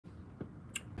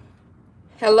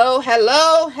Hello,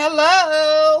 hello,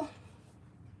 hello.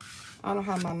 I don't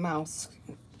have my mouse.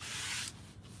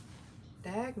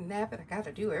 Dag nabbit, I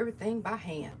gotta do everything by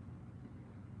hand.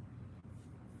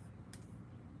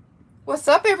 What's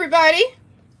up, everybody?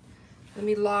 Let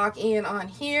me log in on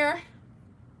here.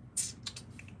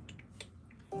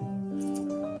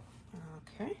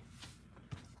 Okay.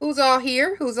 Who's all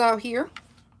here? Who's all here?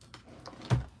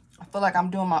 I feel like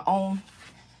I'm doing my own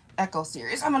echo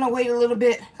series. I'm gonna wait a little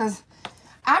bit because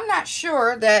I'm not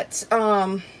sure that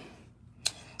I'm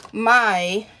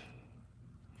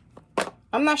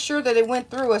not sure that it went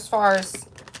through as far as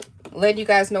letting you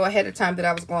guys know ahead of time that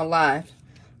I was going live.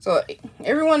 So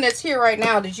everyone that's here right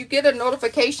now, did you get a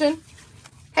notification?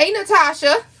 Hey,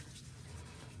 Natasha.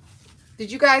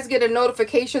 Did you guys get a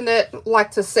notification that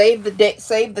like to save the date,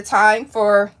 save the time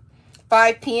for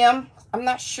 5 p.m.? I'm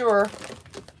not sure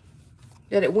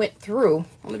that it went through,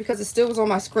 only because it still was on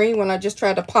my screen when I just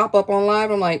tried to pop up on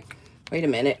live. I'm like, wait a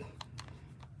minute.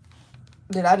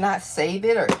 Did I not save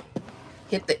it or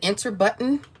hit the enter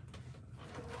button?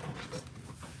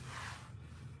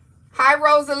 Hi,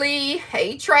 Rosalie.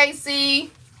 Hey,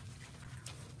 Tracy.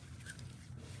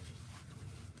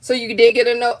 So you did get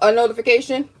a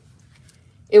notification?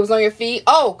 It was on your feed?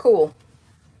 Oh, cool.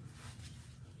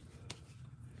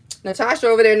 Natasha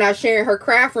over there not sharing her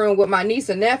craft room with my niece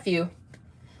and nephew.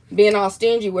 Being all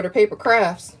stingy with her paper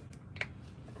crafts.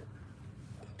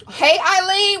 Hey,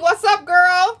 Eileen. What's up,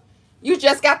 girl? You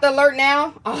just got the alert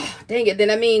now? Oh, dang it. Then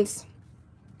that means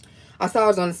I saw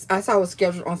it was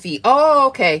scheduled on feed. Oh,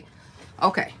 okay.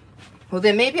 Okay. Well,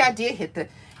 then maybe I did hit the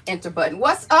enter button.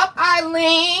 What's up,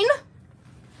 Eileen?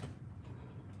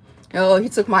 Oh, he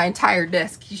took my entire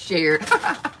desk. He shared.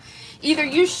 Either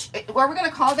you, are we going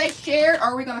to call that shared, or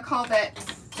are we going to call that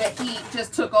he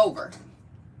just took over?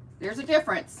 There's a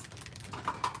difference.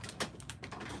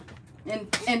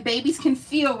 And babies can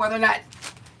feel whether or not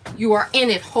you are in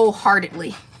it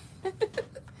wholeheartedly.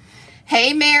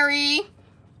 Hey, Mary.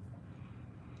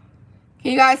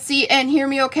 Can you guys see and hear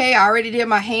me okay? I already did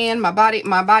my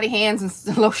body hands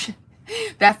and lotion.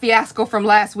 That fiasco from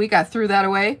last week, I threw that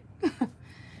away.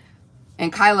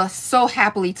 And Kyla so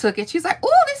happily took it. She's like,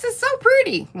 oh, this is so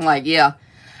pretty. I'm like, yeah.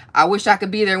 I wish I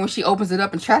could be there when she opens it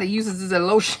up and try to use it as a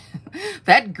lotion.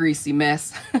 That greasy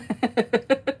mess.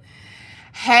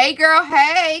 Hey, girl.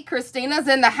 Hey, Christina's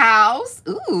in the house.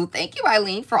 Ooh, thank you,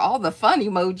 Eileen, for all the fun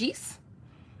emojis.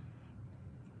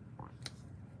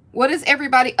 What is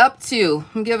everybody up to?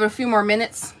 I'm give it a few more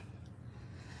minutes.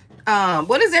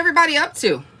 What is everybody up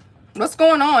to? What's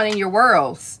going on in your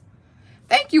worlds?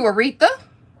 Thank you, Aretha.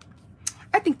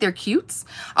 I think they're cute,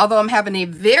 although I'm having a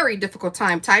very difficult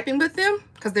time typing with them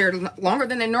because they're longer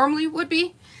than they normally would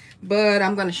be. But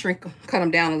I'm going to cut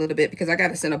them down a little bit because I got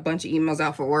to send a bunch of emails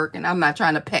out for work and I'm not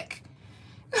trying to peck.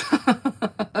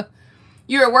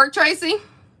 You're at work, Tracy?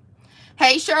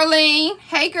 Hey, Charlene.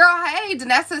 Hey, girl. Hey,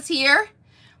 Danessa's here.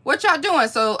 What y'all doing?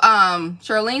 So,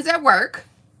 Charlene's at work.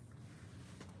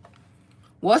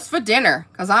 What's for dinner?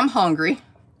 Because I'm hungry.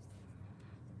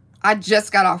 I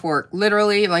just got off work,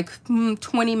 literally like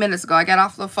 20 minutes ago. I got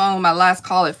off the phone, my last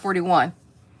call at 41.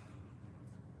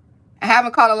 I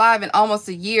haven't caught a live in almost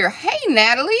a year. Hey,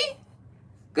 Natalie.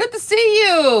 Good to see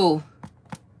you.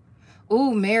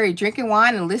 Ooh, Mary, drinking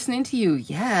wine and listening to you.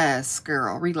 Yes,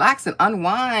 girl. Relax and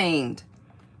unwind.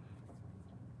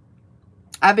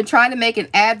 I've been trying to make an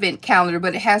advent calendar,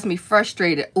 but it has me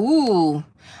frustrated. Ooh,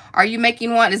 are you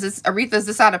making one? Is this, Aretha, is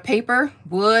this out of paper,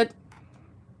 wood?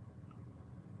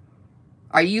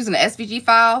 Are you using an SVG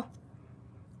file?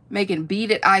 Making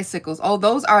beaded icicles. Oh,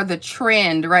 those are the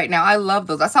trend right now. I love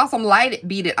those. I saw some lighted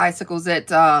beaded icicles at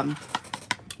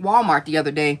Walmart the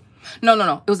other day.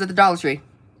 No. It was at the Dollar Tree.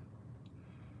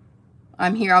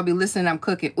 I'm here. I'll be listening. I'm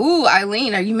cooking. Ooh,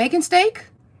 Eileen, are you making steak?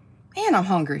 Man, I'm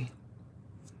hungry.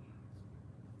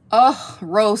 Oh,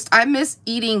 roast. I miss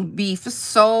eating beef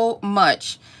so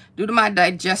much due to my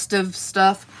digestive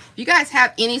stuff. If you guys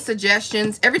have any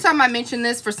suggestions, every time I mention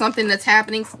this for something that's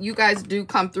happening, you guys do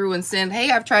come through and send,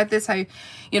 hey, I've tried this. How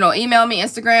email me,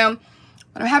 Instagram.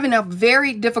 But I'm having a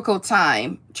very difficult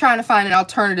time trying to find an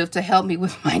alternative to help me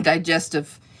with my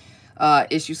digestive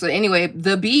issues. So anyway,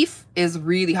 the beef is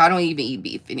really hard. I don't even eat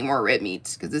beef anymore, red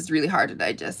meat, because it's really hard to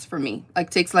digest for me. Like,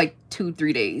 takes like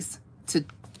 2-3 days to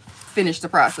finish the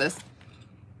process.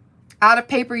 Out of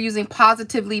paper using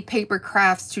Positively Paper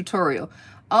Crafts tutorial.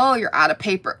 Oh, you're out of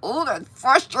paper. Oh, that's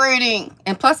frustrating.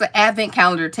 And plus, the advent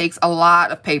calendar takes a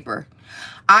lot of paper.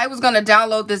 I was going to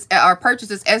download this or purchase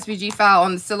this SVG file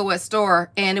on the Silhouette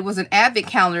store, and it was an advent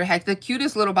calendar. It had the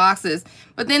cutest little boxes.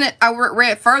 But then I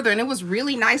read further, and it was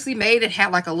really nicely made. It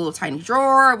had like a little tiny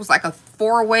drawer. It was like a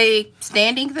 4-way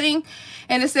standing thing.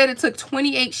 And it said it took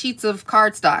 28 sheets of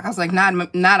cardstock. I was like, not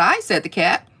I, said the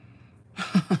cat.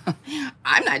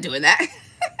 I'm not doing that.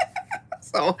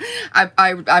 So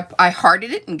I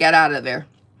hearted it and got out of there.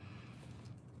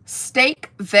 Steak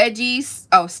veggie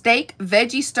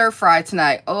stir fry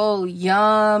tonight. Oh,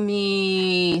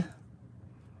 yummy.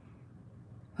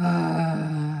 All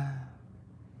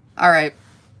right.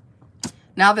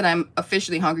 Now that I'm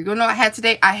officially hungry, you know what I had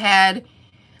today? I had,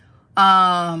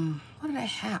 what did I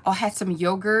have? Oh, I had some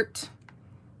yogurt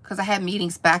because I had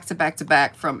meetings back to back to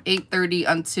back from 8:30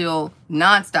 until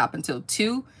nonstop until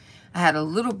 2. I had a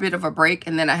little bit of a break,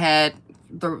 and then I had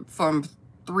from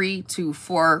 3 to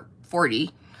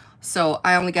 4:40. So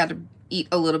I only got to eat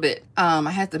a little bit. I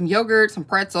had some yogurt, some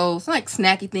pretzels, some like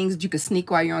snacky things that you could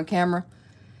sneak while you're on camera.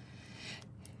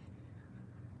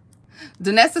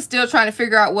 Danessa's still trying to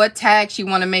figure out what tag she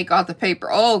want to make off the paper.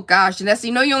 Oh gosh, Danessa,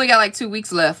 you know you only got like 2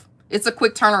 weeks left. It's a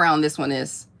quick turnaround, this one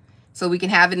is. So we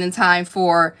can have it in time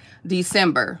for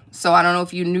December. So I don't know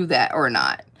if you knew that or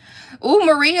not. Ooh,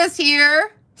 Maria's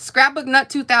here. Scrapbook Nut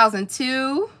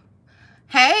 2002.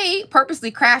 Hey, Purposely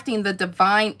Crafting the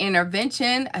Divine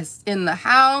Intervention is in the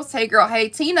house. Hey girl, hey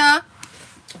Tina.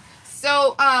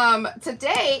 So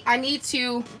today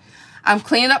I'm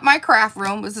cleaning up my craft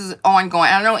room. This is ongoing.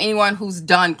 I don't know anyone who's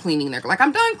done cleaning their, like,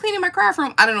 I'm done cleaning my craft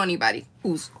room. I don't know anybody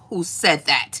who's said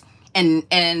that and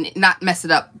not mess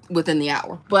it up within the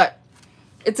hour. But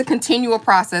it's a continual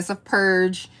process of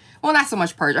purge. Well, not so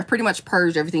much purge. I pretty much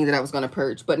purged everything that I was going to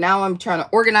purge. But now I'm trying to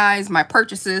organize my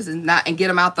purchases and get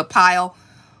them out the pile,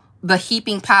 the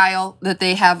heaping pile that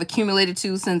they have accumulated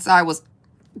to since I was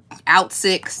out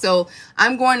sick. So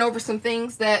I'm going over some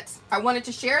things that I wanted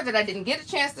to share that I didn't get a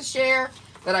chance to share,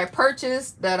 that I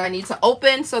purchased, that I need to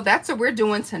open. So that's what we're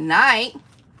doing tonight.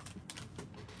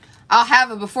 I'll have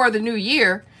it before the new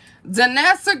year.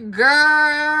 Danessa,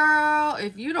 girl,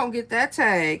 if you don't get that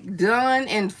tag done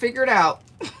and figured out.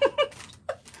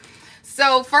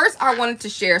 So first I wanted to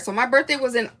share, so my birthday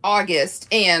was in August,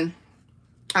 and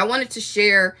I wanted to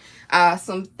share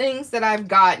some things that I've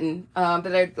gotten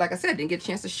that I, like I said, didn't get a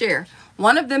chance to share.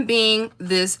 One of them being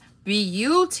this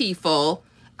beautiful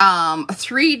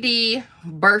 3D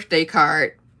birthday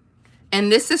card,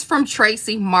 and this is from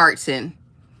Tracy Martin.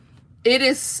 It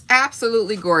is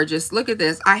absolutely gorgeous. Look at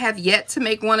this. I have yet to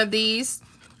make one of these,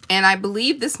 and I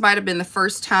believe this might have been the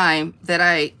first time that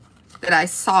I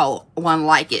saw one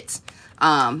like it.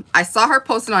 I saw her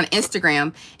post it on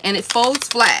Instagram, and it folds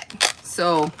flat.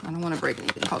 So I don't want to break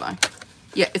anything. Hold on.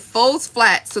 Yeah, it folds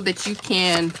flat so that you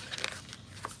can,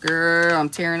 girl, I'm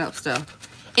tearing up stuff.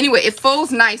 Anyway, it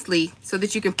folds nicely so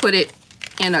that you can put it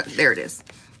in a, there it is.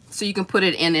 So you can put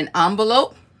it in an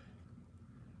envelope.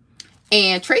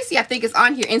 And Tracy, I think, is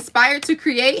on here. Inspired to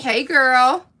create. Hey,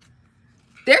 girl.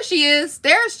 There she is.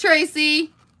 There's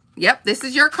Tracy. Yep, this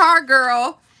is your card,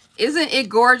 girl. Isn't it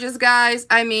gorgeous, guys?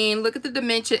 I mean, look at the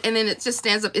dimension, and then it just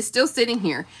stands up. It's still sitting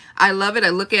here. I love it. I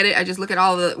look at it. I just look at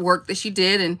all the work that she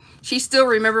did, and she still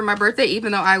remembered my birthday,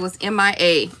 even though I was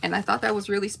MIA, and I thought that was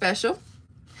really special.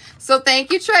 So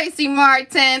thank you, Tracy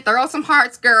Martin. Throw some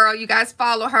hearts, girl. You guys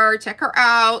follow her. Check her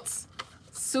out.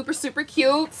 Super, super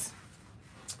cute.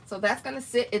 So that's going to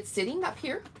sit. It's sitting up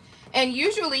here. And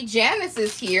usually Janice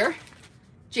is here.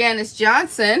 Janice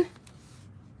Johnson.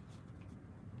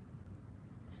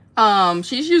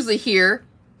 She's usually here.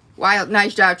 Wow,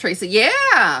 nice job, Tracy.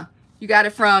 Yeah, you got it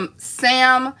from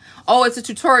Sam. Oh, it's a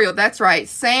tutorial. That's right,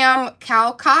 Sam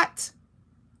Calcott.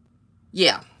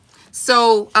 Yeah.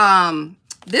 So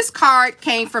this card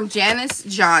came from Janice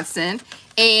Johnson,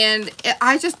 and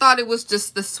I just thought it was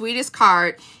just the sweetest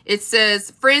card. It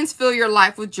says, "Friends, fill your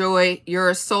life with joy,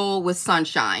 your soul with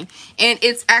sunshine," and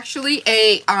it's actually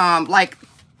a like.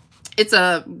 It's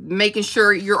a making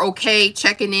sure you're okay,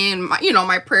 checking in, you know,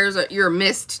 my prayers are you're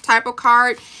missed type of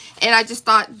card. And I just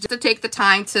thought just to take the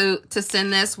time to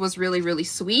send this was really, really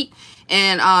sweet.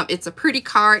 And it's a pretty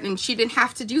card, and she didn't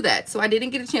have to do that. So I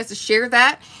didn't get a chance to share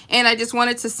that. And I just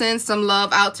wanted to send some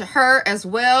love out to her as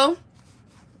well.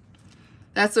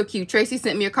 That's so cute. Tracy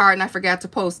sent me a card and I forgot to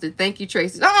post it. Thank you,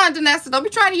 Tracy. Danessa, don't be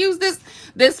trying to use this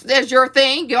as your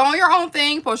thing. Go on your own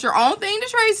thing. Post your own thing to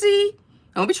Tracy.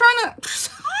 Don't be trying to...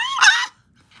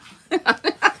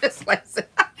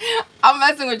 I'm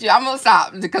messing with you. I'm gonna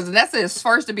stop because Vanessa is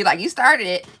first to be like, you started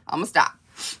it. I'm gonna stop.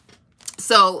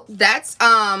 So that's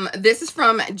this is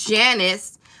from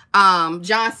Janice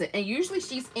Johnson, and usually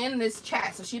she's in this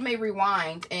chat, so she may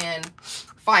rewind and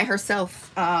find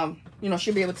herself, you know,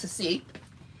 she'll be able to see.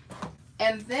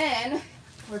 And then,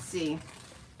 let's see.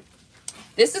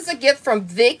 This is a gift from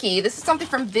Vicky. This is something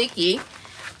from Vicky.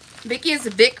 Vicky is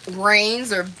Vic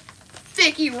Rains or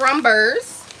Vicky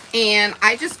Rumbers. And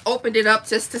I just opened it up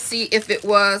just to see if it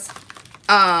was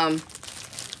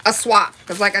a swap.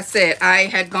 Because like I said, I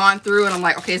had gone through and I'm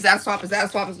like, okay, is that a swap? Is that a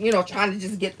swap? You know, trying to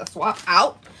just get the swap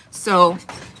out. So,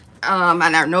 and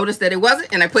I noticed that it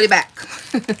wasn't and I put it back.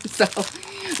 So,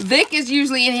 Vic is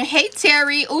usually in here. Hey,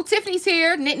 Terry. Oh, Tiffany's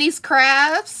here. Nittany's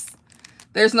Crafts.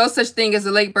 There's no such thing as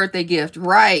a late birthday gift.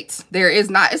 Right. There is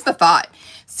not. It's the thought.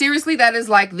 Seriously, that is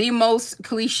like the most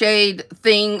cliched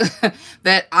thing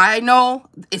that I know.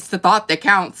 It's the thought that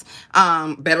counts.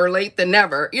 Better late than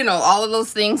never. You know, all of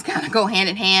those things kind of go hand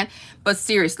in hand. But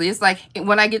seriously, it's like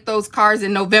when I get those cards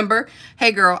in November,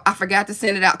 hey girl, I forgot to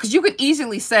send it out. Because you could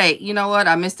easily say, you know what,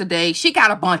 I missed a day. She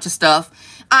got a bunch of stuff.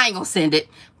 I ain't gonna send it.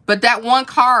 But that one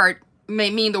card may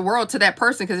mean the world to that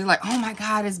person because they're like, oh my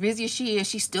God, as busy as she is,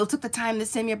 she still took the time to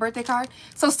send me a birthday card.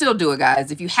 So still do it,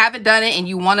 guys. If you haven't done it and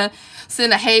you want to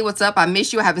send a, hey, what's up? I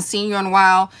miss you. I haven't seen you in a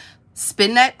while.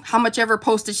 Spend that, how much ever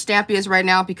postage stamp is right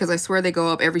now, because I swear they go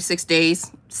up every 6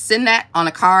 days. Send that on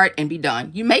a card and be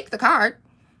done. You make the card,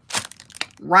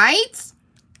 right?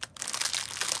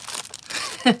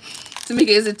 Tamika,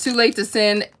 is it too late to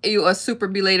send you a super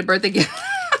belated birthday gift?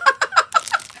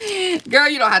 Girl,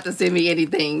 you don't have to send me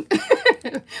anything.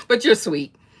 But you're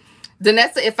sweet.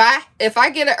 Danessa, if I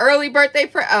get an early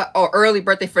birthday or early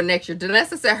birthday for next year,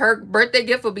 Danessa said her birthday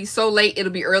gift will be so late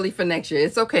it'll be early for next year.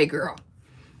 It's okay, girl.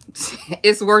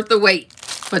 It's worth the wait.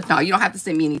 But no, you don't have to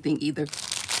send me anything either.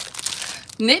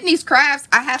 Nittany's Crafts,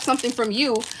 I have something from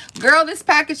you. Girl, this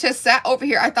package has sat over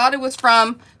here. I thought it was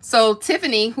from, so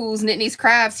Tiffany, who's Nittany's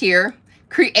Crafts here,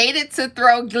 created to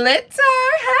throw glitter.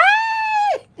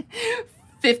 Hey!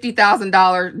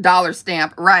 $50,000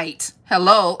 stamp. Right.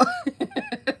 Hello.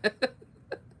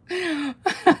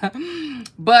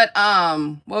 But,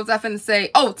 what was I finna say?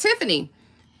 Oh, Tiffany.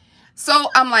 So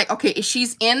I'm like, okay,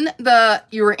 she's in the,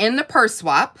 you were in the purse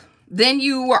swap. Then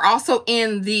you were also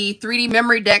in the 3D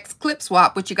Memory Decks clip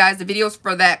swap, which you guys, the videos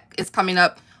for that is coming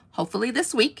up hopefully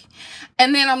this week.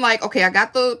 And then I'm like, okay, I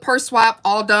got the purse swap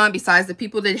all done besides the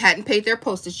people that hadn't paid their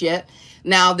postage yet.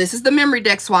 Now, this is the memory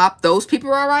deck swap. Those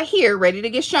people are right here ready to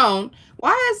get shown.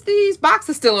 Why is these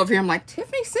boxes still over here? I'm like,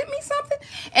 Tiffany sent me something?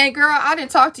 And girl, I didn't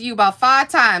talk to you about 5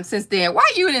 times since then.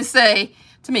 Why you didn't say,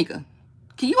 Tamika,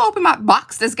 can you open my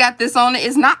box that's got this on it?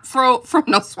 It's not from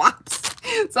no swaps.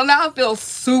 So now I feel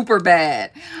super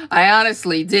bad. I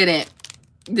honestly didn't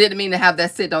mean to have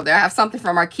that sitting over there. I have something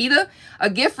from Arkita. A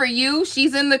gift for you.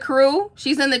 She's in the crew.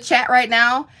 She's in the chat right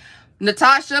now.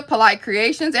 Natasha, Polite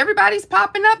Creations. Everybody's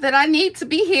popping up that I need to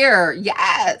be here.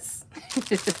 Yes.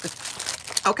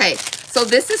 Okay. So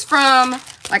this is from,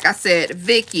 like I said,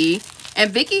 Vicky.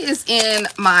 And Vicky is in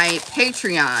my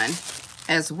Patreon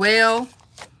as well.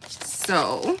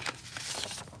 So,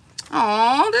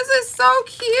 oh, this is so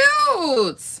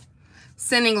cute.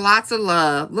 Sending lots of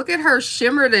love. Look at her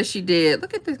shimmer that she did.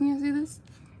 Look at this. Can you see this?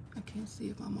 I can't see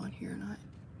if I'm on here or not.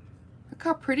 Look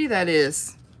how pretty that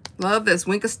is. Love this.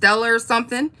 Winkastella or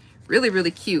something. Really,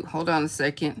 really cute. Hold on a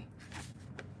second.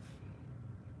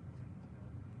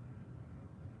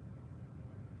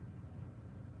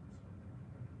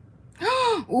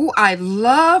 Ooh, I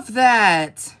love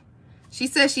that. She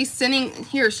says she's sending,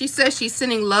 here, she says she's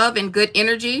sending love and good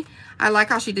energy. I like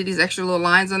how she did these extra little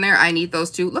lines on there. I need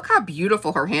those too. Look how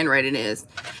beautiful her handwriting is.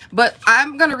 But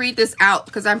I'm going to read this out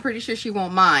because I'm pretty sure she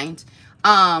won't mind.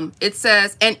 It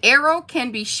says, an arrow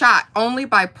can be shot only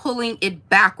by pulling it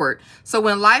backward. So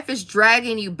when life is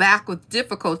dragging you back with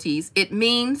difficulties, it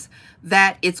means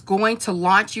that it's going to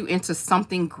launch you into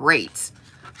something great.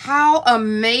 How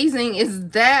amazing is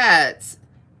that?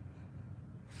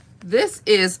 This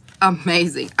is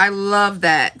amazing. I love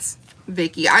that,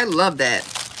 Vicky. I love that.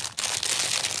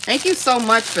 Thank you so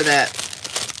much for that.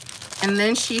 And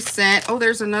then she sent, oh,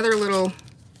 there's another little,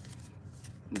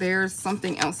 there's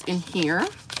something else in here.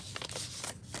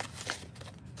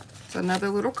 It's another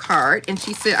little card. And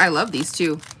she said, I love these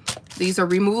too. These are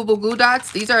removable glue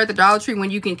dots. These are at the Dollar Tree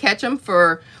when you can catch them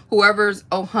for whoever's,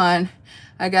 oh, hun,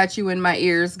 I got you in my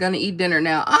ears. Gonna eat dinner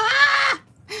now. Ah!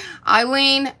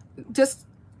 Eileen, just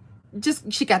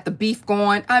she got the beef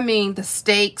going. I mean, the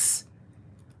steaks.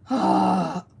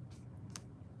 Oh.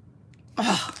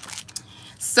 Oh.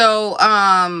 So,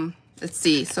 let's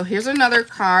see. So here's another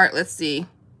card. Let's see.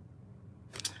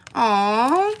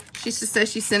 Oh, she just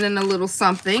says she's sending a little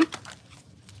something.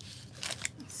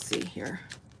 Let's see here.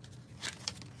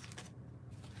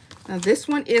 Now this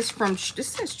one is from, this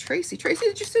says Tracy. Tracy,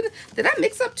 did you send it? Did I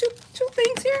mix up two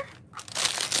things here?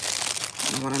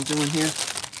 know what I'm doing here.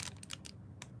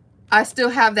 I still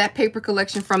have that paper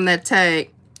collection from that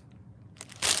tag.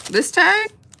 This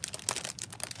tag?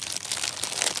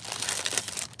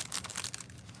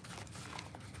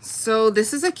 So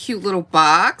this is a cute little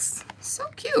box. So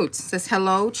cute. It says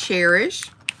hello, cherish.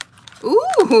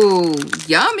 Ooh,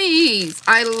 yummies.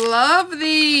 I love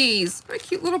these. What a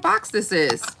cute little box this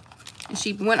is. And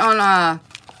she went on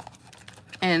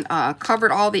and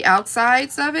covered all the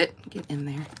outsides of it. Get in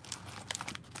there.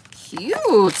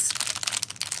 Cute.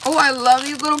 Oh, I love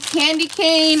these little candy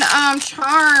cane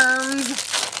charms.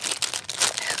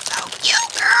 It's so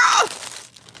cute, girl.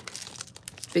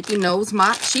 Vicky knows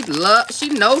she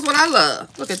knows what I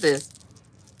love. Look at this.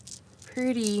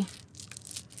 Pretty.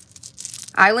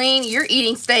 Eileen, you're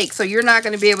eating steak, so you're not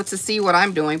going to be able to see what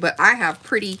I'm doing, but I have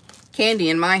pretty candy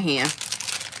in my hand.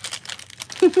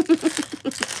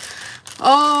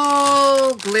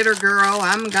 Oh, glitter girl,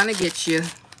 I'm going to get you.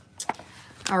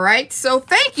 All right, so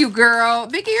thank you, girl.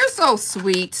 Vicky, you're so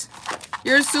sweet.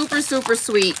 You're super, super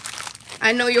sweet.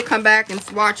 I know you'll come back and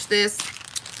watch this.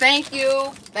 Thank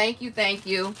you. Thank you. Thank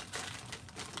you.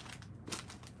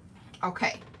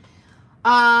 Okay.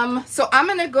 So I'm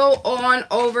going to go on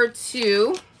over to,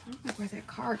 I don't know where that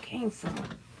card came from.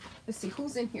 Let's see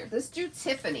who's in here. Let's do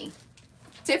Tiffany.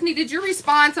 Tiffany, did you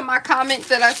respond to my comment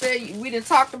that I said we done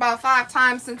talked about 5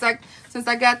 times since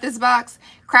I got this box?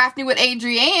 Crafting with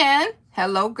Adrienne.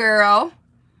 Hello, girl.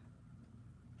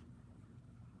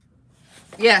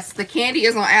 Yes, the candy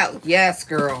is on out. Yes,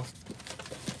 girl.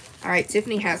 All right,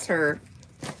 Tiffany has her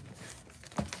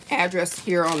address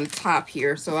here on the top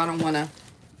here, so I don't want to.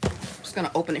 Just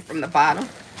gonna open it from the bottom.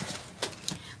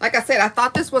 Like I said, I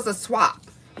thought this was a swap,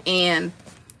 and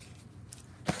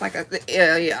like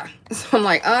yeah. So I'm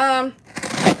like,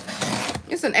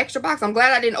 it's an extra box. I'm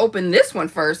glad I didn't open this one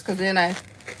first, because then I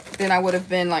would have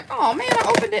been like, oh man, I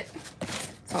opened it.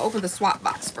 So I opened the swap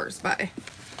box first by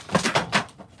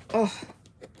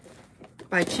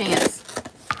chance.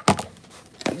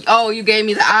 Oh, you gave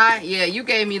me the eye? Yeah, you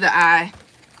gave me the eye.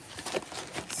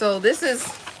 So this is,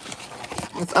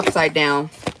 it's upside down,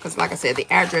 because like I said, the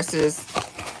address is,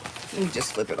 let me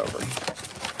just flip it over.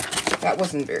 That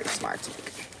wasn't very smart.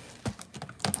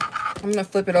 I'm going to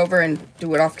flip it over and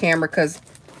do it off camera, because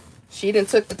she didn't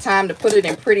took the time to put it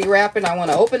in pretty wrapping. I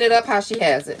want to open it up how she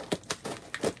has it.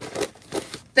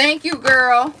 Thank you,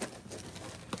 girl.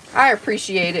 I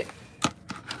appreciate it.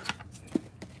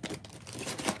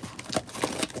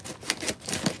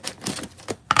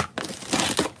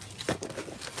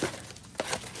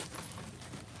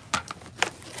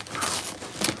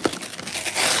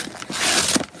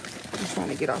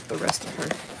 Get off the rest of her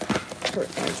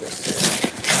address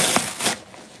here.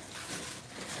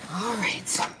 All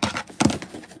right.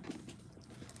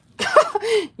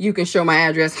 You can show my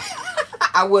address.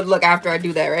 I would look after I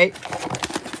do that, right?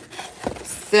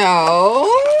 So,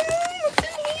 what's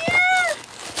in here?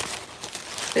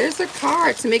 There's a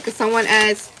card to make someone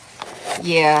as,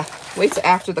 yeah, wait till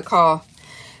after the call.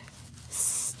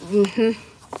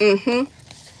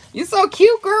 You're so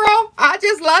cute, girl. I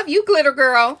just love you, glitter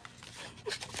girl.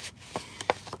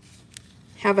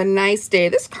 Have a nice day.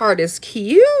 This card is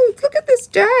cute. Look at this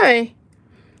die.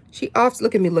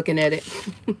 Look at me looking at it.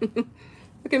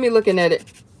 Look at me looking at it.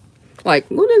 Like,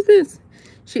 what is this?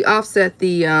 She offset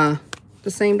the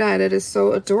same die. That is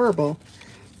so adorable.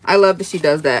 I love that she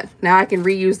does that. Now I can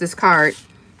reuse this card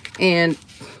and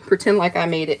pretend like I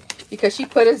made it, because she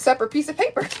put a separate piece of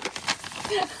paper.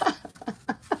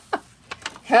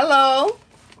 Hello.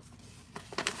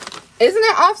 Isn't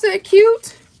that offset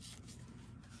cute?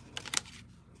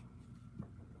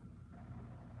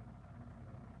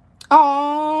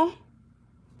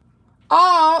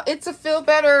 Oh, it's a feel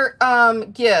better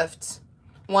gift.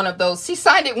 One of those. She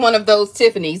signed it one of those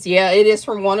Tiffany's. Yeah, it is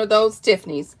from one of those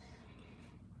Tiffany's.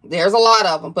 There's a lot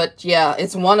of them, but yeah,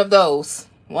 it's one of those.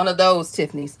 One of those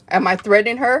Tiffany's. Am I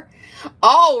threatening her?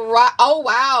 Oh, right. Oh,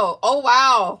 wow. Oh,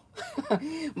 wow.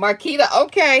 Marquita,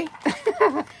 okay.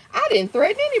 I didn't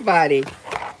threaten anybody.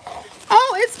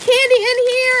 Oh, it's candy in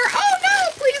here. Oh,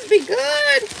 no, please be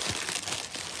good.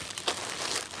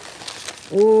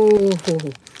 Ooh.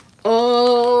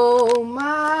 Oh,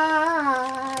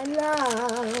 my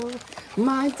love,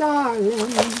 my darling.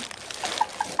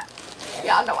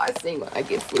 Y'all know I sing when I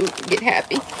get food and get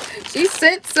happy. She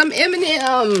sent some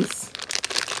M&Ms.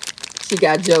 She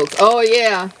got jokes. Oh,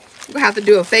 yeah. We're going to have to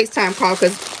do a FaceTime call,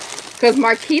 because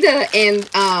Marquita and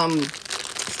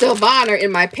Sylvan are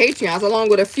in my Patreons, along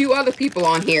with a few other people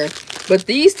on here. But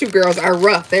these two girls are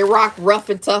rough. They rock rough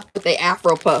and tough with their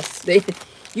Afro puffs.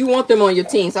 You want them on your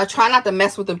team. So I try not to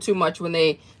mess with them too much when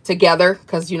they together,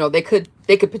 because, you know, they could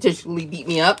potentially beat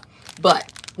me up.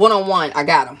 But one-on-one, I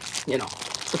got them, you know.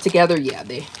 But together, yeah,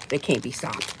 they can't be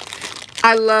stopped.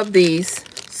 I love these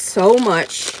so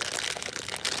much.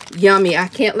 Yummy. I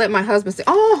can't let my husband say,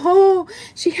 oh,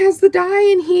 she has the dye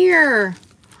in here.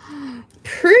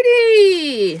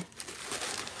 Pretty.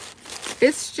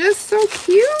 It's just so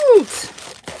cute.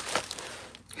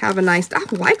 Have a nice, I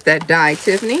like that dye,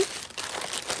 Tiffany.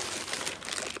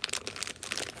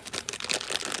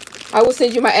 I will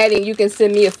send you my ad and you can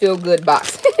send me a feel-good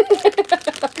box.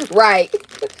 Right.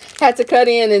 Had to cut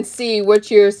in and see what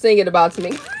you're singing about to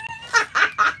me.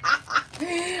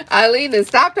 Eileen then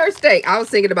stopped her steak. I was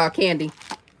thinking about candy.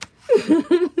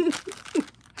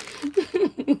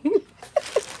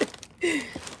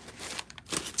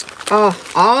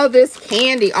 Oh, all this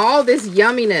candy, all this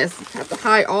yumminess. Have to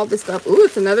hide all this stuff. Ooh,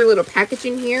 it's another little package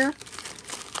in here.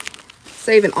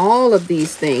 Saving all of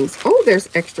these things. Oh, there's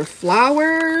extra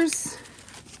flowers.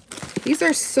 These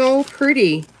are so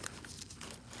pretty.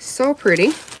 So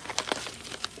pretty.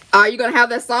 Are you going to have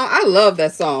that song? I love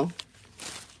that song.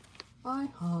 I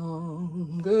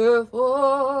hunger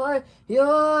for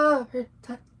your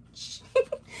touch.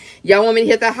 Y'all want me to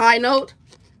hit that high note?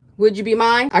 Would you be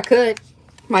mine? I could.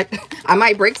 I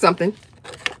might break something.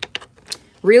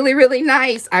 Really, really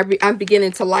nice. I'm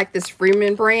beginning to like this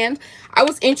Freeman brand. I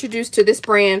was introduced to this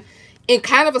brand in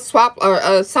kind of a swap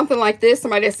or something like this.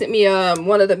 Somebody had sent me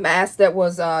one of the masks that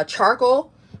was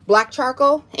charcoal, black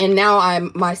charcoal, and now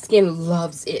my skin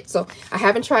loves it. So I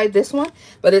haven't tried this one,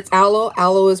 but it's aloe.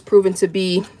 Aloe is proven to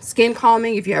be skin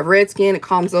calming. If you have red skin, it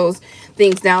calms those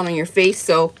things down on your face.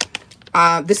 So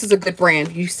this is a good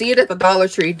brand. You see it at the Dollar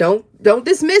Tree. Don't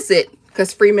dismiss it,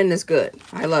 because Freeman is good.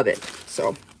 I love it.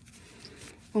 So,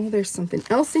 oh, there's something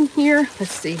else in here.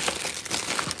 Let's see.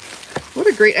 What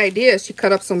a great idea. She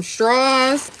cut up some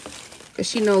straws because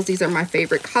she knows these are my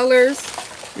favorite colors.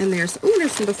 And there's some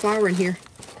of the flour in here.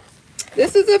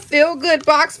 This is a feel-good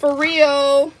box for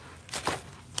real.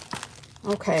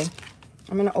 Okay.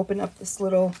 I'm going to open up this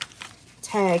little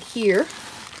tag here.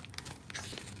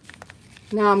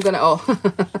 Now I'm going to,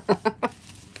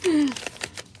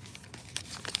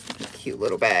 cute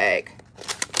little bag.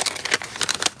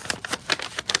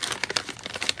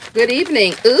 Good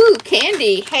evening. Ooh,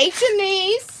 candy. Hey,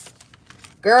 Janice.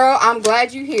 Girl, I'm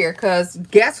glad you're here, because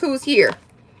guess who's here?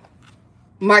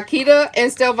 Marquita and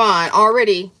Stelvon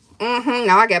already.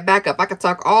 Now I got backup. I can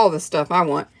talk all the stuff I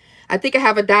want. I think I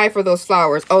have a dye for those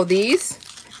flowers. Oh, these?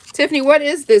 Tiffany, what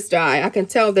is this dye? I can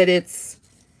tell that it's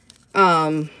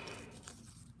a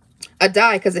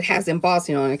dye because it has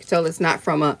embossing on it. I can tell it's not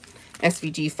from a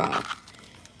SVG file.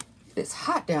 It's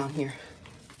hot down here.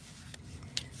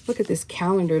 Look at this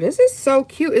calendar. This is so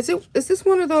cute. Is this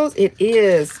one of those? It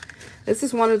is. This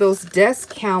is one of those desk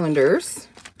calendars.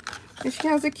 And she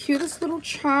has the cutest little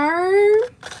charm.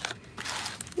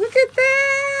 Look at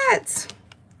that.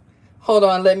 Hold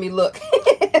on, let me look.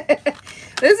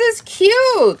 This is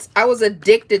cute. I was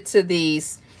addicted to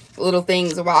these little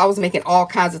things while I was making all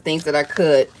kinds of things that I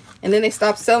could. And then they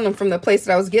stopped selling them from the place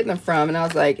that I was getting them from. And I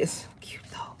was like, it's cute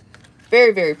though.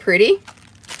 Very, very pretty.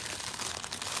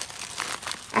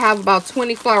 I have about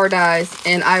 20 flower dyes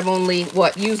and I've only,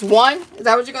 used one? Is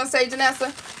that what you're going to say,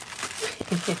 Janessa?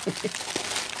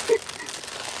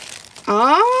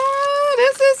 Oh,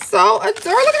 this is so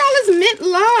adorable. Look at all this mint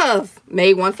love.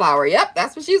 Made one flower. Yep,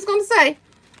 that's what she was going to say.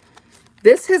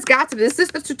 This has got to be, is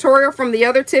this the tutorial from the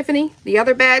other Tiffany? The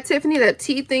other bad Tiffany, that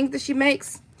tea thing that she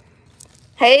makes?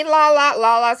 Hey, Lala.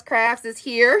 Lala's Crafts is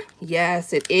here.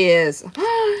 Yes, it is.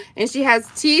 And she has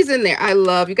teas in there. I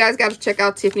love. You guys got to check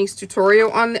out Tiffany's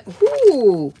tutorial on the,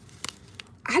 ooh.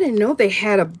 I didn't know they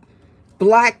had a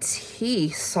black tea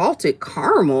salted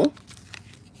caramel.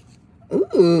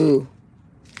 Ooh.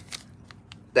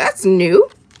 That's new.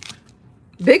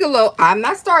 Bigelow, I'm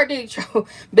not starting any trouble.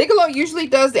 Bigelow usually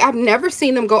does, I've never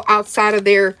seen them go outside of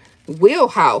their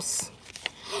wheelhouse.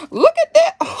 Look at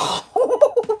that.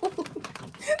 Oh,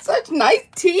 such nice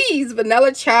teas.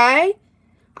 Vanilla chai.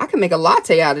 I can make a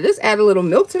latte out of this. Add a little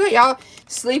milk to it. Y'all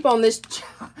sleep on this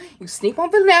chai. You sleep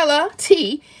on vanilla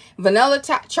tea. Vanilla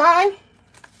chai.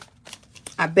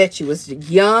 I bet you it's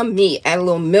yummy. Add a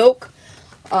little milk.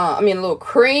 A little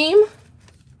cream.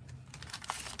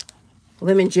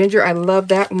 Lemon ginger. I love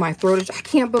that when my throat is, I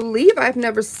can't believe I've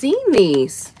never seen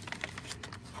these.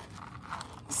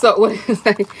 So what is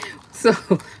that? So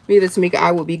me, Tamika,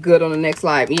 I will be good on the next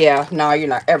live. Yeah, no, you're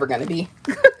not ever gonna be.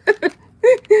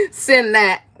 Send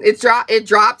that. It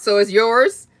dropped, so it's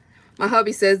yours. My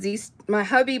hubby says my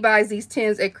hubby buys these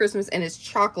tins at Christmas and it's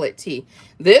chocolate tea.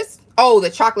 This? Oh, the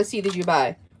chocolate tea that you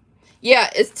buy. Yeah,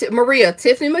 it's Maria.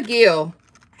 Tiffany McGill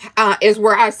is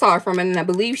where I saw it from, and I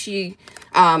believe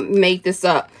made this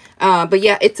up. But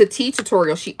yeah, it's a tea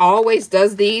tutorial. She always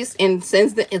does these and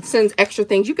sends extra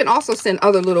things. You can also send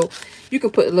other little, you can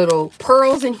put little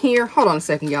pearls in here. Hold on a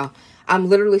second, y'all. I'm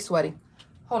literally sweating.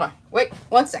 Hold on. Wait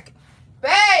 1 second.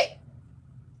 Babe!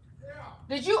 Yeah.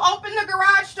 Did you open the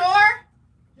garage door?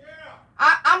 Yeah.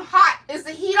 I'm hot. Is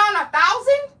the heat on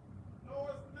 1,000? No,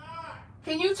 it's not.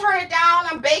 Can you turn it down?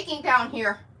 I'm baking down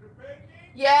here. You're baking?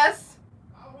 Yes.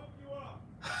 I'll hook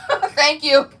you up. Thank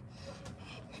you.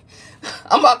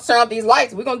 I'm about to turn off these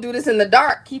lights. We're going to do this in the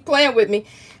dark. Keep playing with me.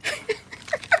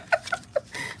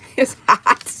 It's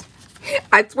hot.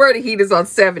 I swear the heat is on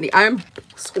 70. I'm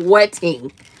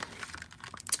sweating.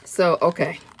 So,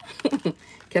 okay.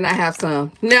 Can I have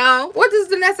some? No. What does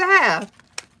Danessa have?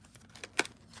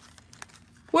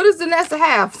 What does Danessa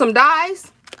have? Some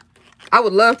dyes? I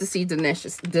would love to see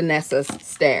Danessa's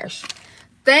stash.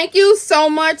 Thank you so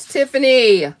much,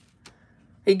 Tiffany.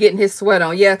 He getting his sweat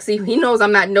on. Yeah, see, he knows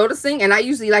I'm not noticing, and I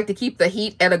usually like to keep the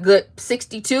heat at a good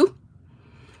 62.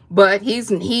 But he's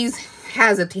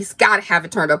got to have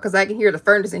it turned up because I can hear the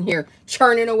furnace in here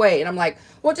churning away. And I'm like,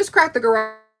 well, just crack the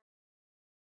garage.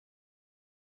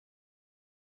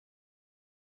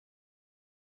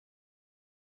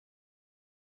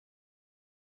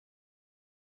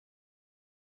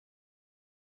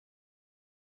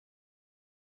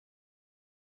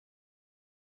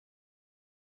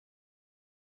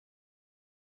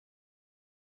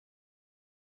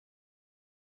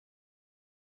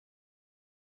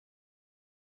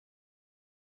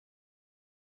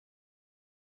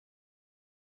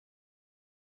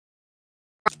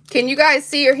 Can you guys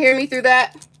see or hear me through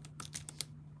that?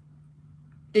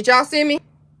 Did y'all see me?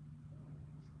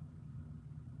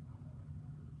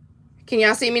 Can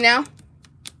y'all see me now?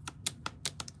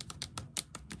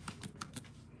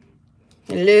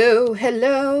 Hello,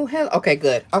 hello, hello. Okay,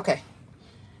 good. Okay.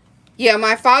 Yeah,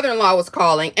 my father-in-law was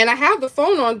calling, and I have the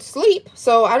phone on sleep,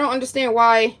 so I don't understand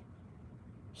why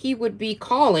he would be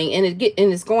calling and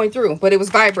it's going through, but it was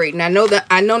vibrating. I know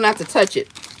not to touch it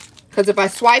because if I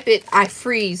swipe it, I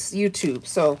freeze YouTube.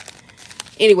 So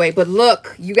anyway, but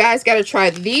look, you guys got to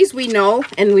try these. We know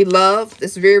and we love.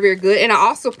 It's very, very good. And I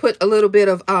also put a little bit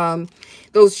of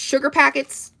those sugar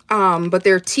packets, but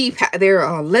they're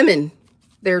lemon.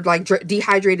 They're like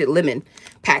dehydrated lemon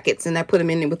packets, and I put them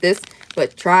in with this.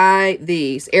 But try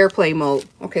these. Airplane mode.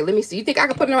 Okay, let me see. You think I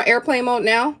can put it on airplane mode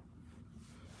now,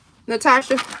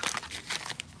 Natasha?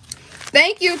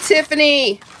 Thank you,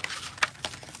 Tiffany.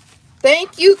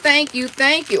 Thank you, thank you,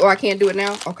 thank you. Oh, I can't do it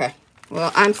now? Okay.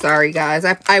 Well, I'm sorry, guys.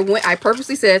 I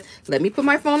purposely said, let me put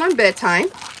my phone on bedtime.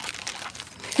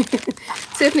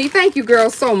 Tiffany, thank you, girl,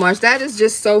 so much. That is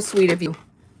just so sweet of you.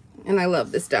 And I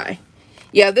love this dye.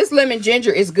 Yeah, this lemon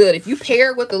ginger is good. If you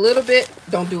pair it with a little bit,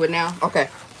 don't do it now. Okay.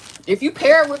 If you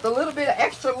pair it with a little bit of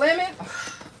extra lemon,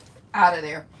 out of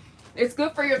there. It's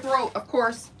good for your throat, of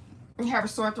course. You have a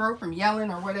sore throat from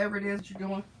yelling or whatever it is you're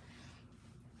doing.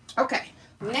 Okay.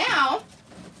 Now,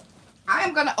 I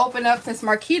am going to open up since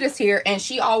Marquita's here, and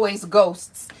she always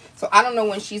ghosts. So I don't know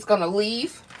when she's going to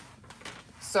leave.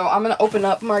 So I'm going to open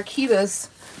up Marquita's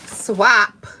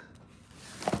swap.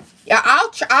 Yeah,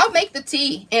 I'll make the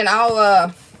tea, and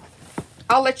I'll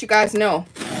let you guys know.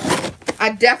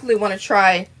 I definitely want to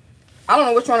try. I don't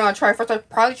know which one I'll try first. I'll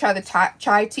probably try the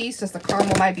chai tea since the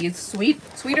caramel might be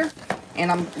sweeter,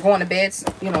 and I'm going to bed,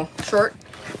 you know,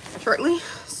 shortly.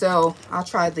 So I'll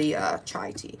try the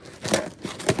chai tea.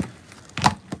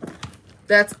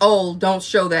 That's old. Don't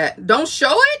show that. Don't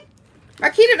show it,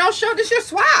 Marquita. Don't show this. Your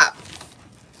swap.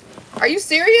 Are you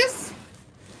serious?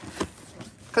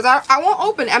 Because I won't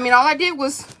open it. I mean, all I did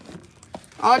was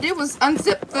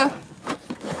unzip the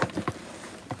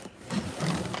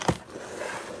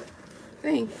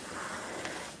thing.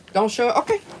 Don't show it.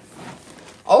 Okay.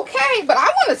 Okay, but I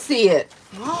want to see it.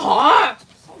 Oh,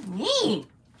 so mean.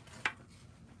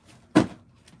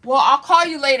 Well, I'll call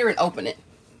you later and open it.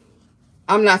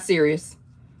 I'm not serious.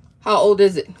 How old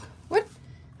is it? What?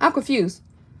 I'm confused.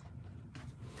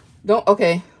 Don't.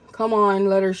 Okay. Come on.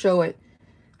 Let her show it.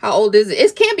 How old is it?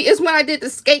 It can't be. It's when I did the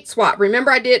skate swap.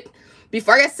 Remember I did,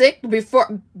 before I got sick, before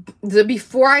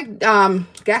I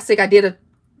got sick, I did a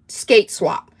skate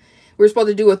swap. We were supposed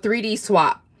to do a 3D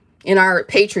swap in our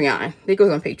Patreon. It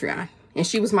goes on Patreon. And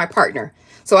she was my partner.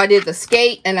 So I did the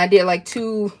skate and I did like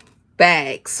 2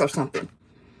 bags or something.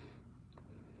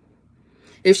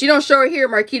 If she don't show her here,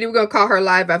 Marquita, we're going to call her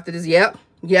live after this. Yep.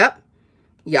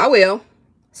 Y'all will.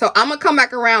 So I'm going to come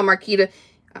back around, Marquita.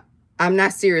 I'm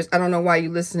not serious. I don't know why you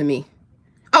listen to me.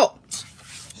 Oh,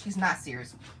 she's not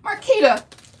serious. Marquita,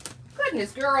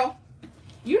 goodness, girl.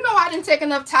 You know I didn't take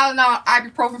enough Tylenol,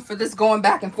 ibuprofen for this going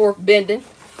back and forth bending.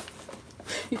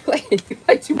 You play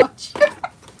too much.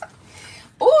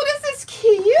 Oh, this is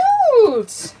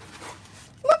cute.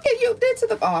 Look at you did to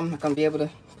the. Oh, I'm not gonna be able to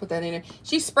put that in there.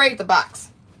 She sprayed the box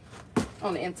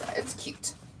on the inside. It's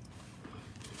cute.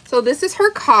 So this is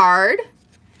her card.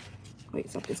 Wait,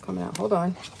 something's coming out. Hold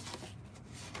on.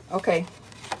 Okay.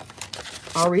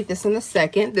 I'll read this in a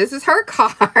second. This is her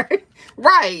card.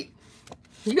 Right.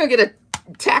 You're going to get a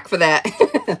tack for that.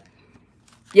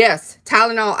 Yes.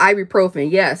 Tylenol,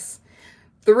 ibuprofen. Yes.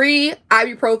 3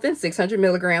 ibuprofen, 600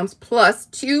 milligrams, plus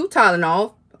 2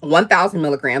 Tylenol, 1,000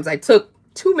 milligrams. I took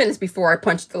 2 minutes before I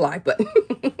punched the live button.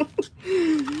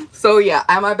 So yeah,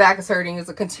 my back is hurting. It's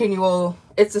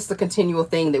just a continual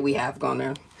thing that we have going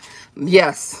on.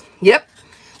 Yes. Yep.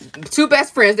 2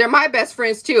 best friends. They're my best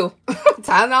friends too.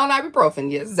 Tylenol and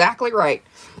ibuprofen. Yeah, exactly right.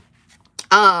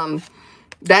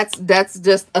 That's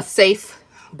just a safe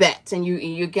bet, and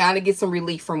you gotta get some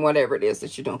relief from whatever it is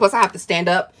that you're doing. Plus, I have to stand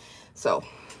up. So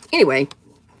anyway,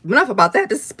 enough about that.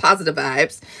 This is positive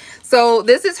vibes. So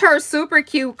this is her super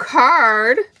cute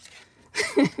card.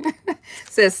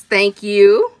 Says thank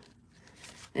you.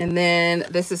 And then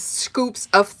this is scoops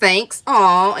of thanks.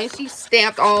 Oh, and she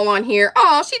stamped all on here.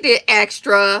 Oh, she did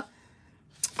extra.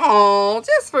 Oh,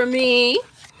 just for me.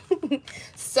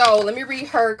 So let me read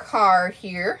her card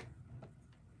here.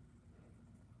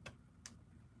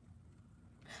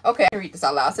 Okay, I read this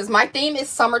out loud. It says, my theme is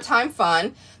summertime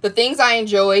fun. The things I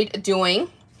enjoyed doing.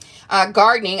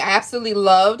 Gardening. I absolutely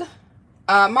loved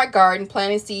my garden,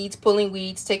 planting seeds, pulling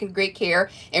weeds, taking great care,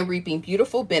 and reaping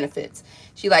beautiful benefits.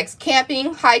 She likes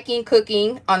camping, hiking,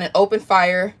 cooking on an open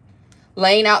fire,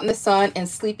 laying out in the sun, and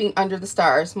sleeping under the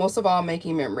stars. Most of all,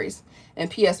 making memories.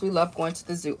 And P.S. we love going to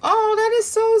the zoo. Oh, that is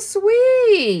so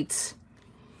sweet.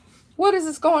 What is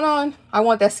this going on? I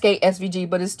want that skate SVG,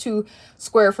 but it's too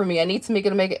square for me. I need to make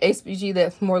an SVG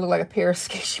that more look like a pair of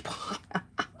skates.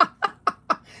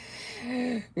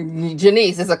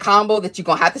 Janice, it's a combo that you're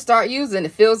going to have to start using.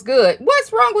 It feels good.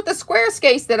 What's wrong with the square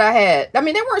skates that I had? I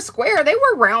mean, they weren't square. They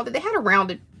were rounded. They had a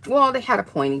rounded. Well, they had a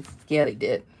pointy. Yeah, they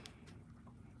did.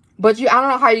 But I don't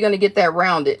know how you're going to get that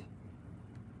rounded.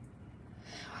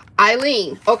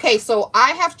 Eileen. Okay, so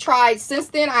I have tried, since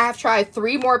then, I have tried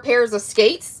 3 more pairs of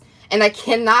skates, and I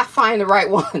cannot find the right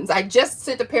ones. I just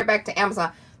sent a pair back to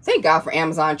Amazon. Thank God for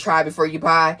Amazon try before you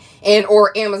buy, and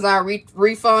or Amazon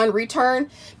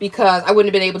return, because I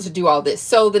wouldn't have been able to do all this.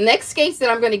 So the next skates that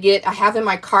I'm going to get, I have in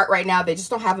my cart right now, they just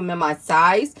don't have them in my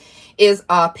size, is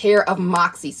a pair of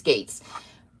Moxie skates.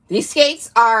 These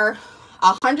skates are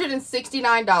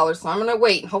 $169, so I'm going to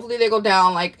wait. Hopefully they go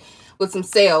down like with some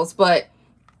sales, but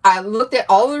I looked at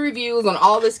all the reviews on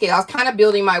all the skates. I was kind of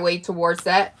building my way towards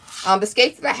that. The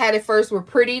skates that I had at first were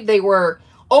pretty. They were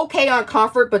okay on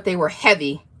comfort, but they were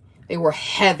heavy. They were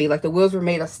heavy. Like the wheels were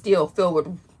made of steel filled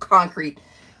with concrete.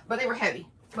 But they were heavy.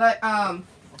 But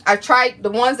I tried the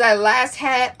ones that I last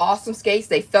had. Awesome skates.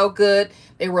 They felt good.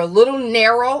 They were a little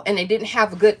narrow, and they didn't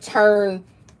have a good turn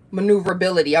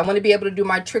maneuverability. I want to be able to do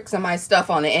my tricks and my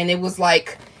stuff on it. And it was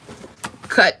like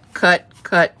cut.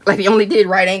 Like they only did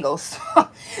right angles.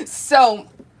 So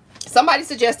somebody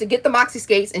suggested get the Moxie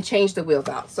skates and change the wheels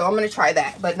out. So I'm going to try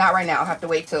that, but not right now. I'll have to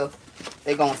wait till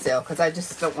they go on sale, because I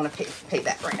just don't want to pay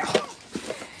that right now.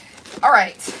 All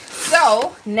right.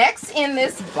 So next in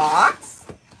this box,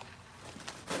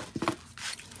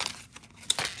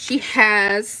 she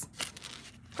has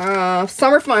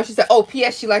summer fun. She said, oh,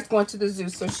 P.S. she likes going to the zoo.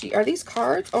 So are these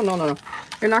cards? Oh, no.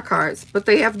 They're not cards, but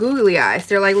they have googly eyes.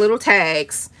 They're like little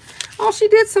tags. Oh, she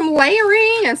did some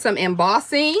layering and some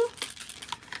embossing.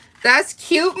 That's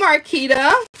cute,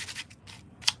 Marquita.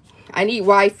 I need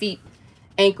wide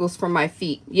ankles for my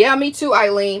feet. Yeah, me too,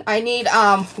 Eileen. I need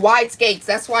wide skates.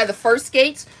 That's why the first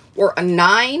skates were a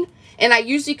 9. And I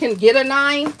usually can get a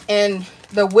 9 and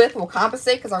the width will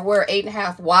compensate because I wear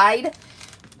 8.5 wide.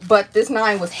 But this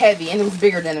 9 was heavy and it was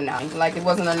bigger than a 9. Like it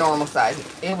wasn't a normal size.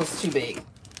 It was too big.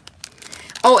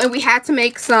 Oh, and we had to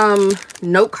make some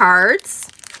note cards.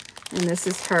 And this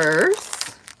is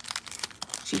hers.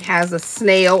 She has a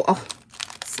snail. Oh,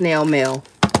 snail mail.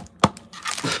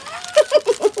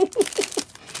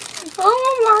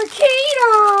 Oh,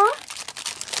 Marquita.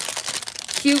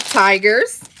 Cute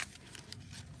tigers.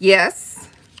 Yes.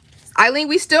 Eileen,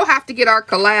 we still have to get our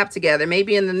collab together.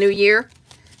 Maybe in the new year.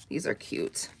 These are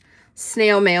cute.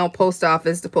 Snail mail, post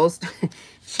office. The post.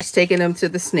 She's taking them to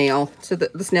the snail.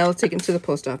 The snail is taken to the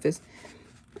post office.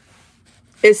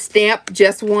 It's stamped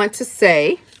just want to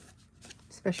say.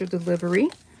 Special delivery.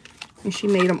 And she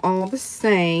made them all the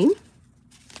same.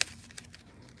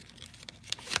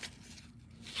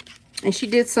 And she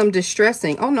did some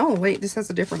distressing. Oh, no, wait. This has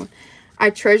a different one.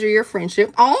 I treasure your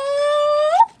friendship.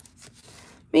 Oh!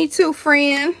 Me too,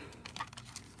 friend.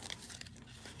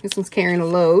 This one's carrying a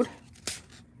load.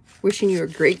 Wishing you a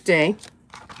great day.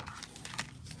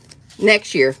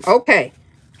 Next year. Okay.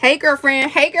 Hey,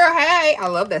 girlfriend. Hey, girl. Hey. I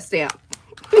love that stamp.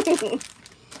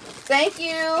 Thank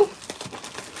you.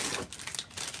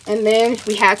 And then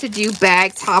we had to do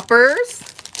bag toppers.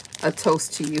 A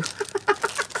toast to you.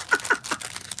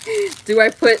 Do I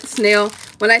put snail?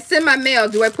 When I send my mail,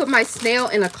 do I put my snail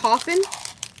in a coffin?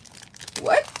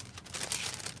 What?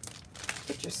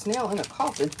 Put your snail in a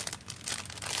coffin?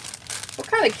 What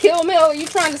kind of kill mail are you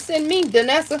trying to send me,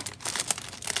 Danessa?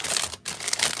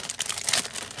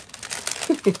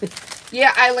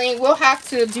 Yeah, Eileen, we'll have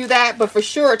to do that. But for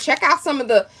sure, check out some of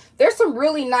the... There's some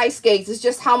really nice skates. It's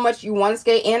just how much you want to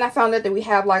skate. And I found out that we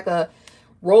have like a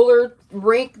roller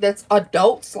rink that's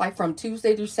adults, like from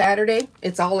Tuesday through Saturday.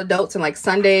 It's all adults, and like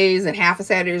Sundays and half of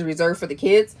Saturdays reserved for the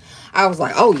kids. I was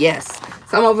like, oh yes.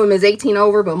 Some of them is 18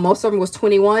 over, but most of them was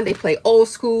 21. They play old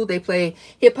school, they play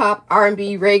hip-hop,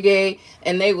 R&B, reggae,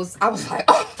 and I was like,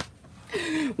 oh,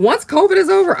 once COVID is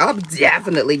over, I'm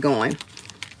definitely going.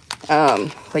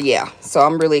 But yeah, so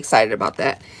I'm really excited about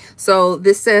that. So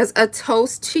this says a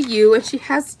toast to you, and she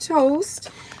has toast.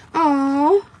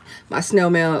 Oh, my snail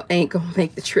mail ain't gonna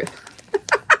make the trip.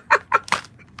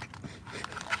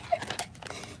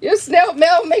 Your snail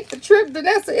mail make the trip,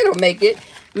 Vanessa. It'll make it.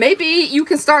 Maybe you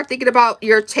can start thinking about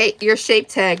your shape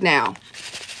tag now.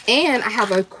 And I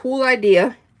have a cool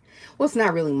idea. Well, it's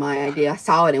not really my idea. I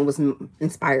saw it and was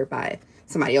inspired by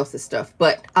somebody else's stuff.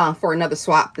 But for another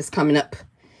swap that's coming up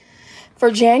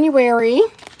for January.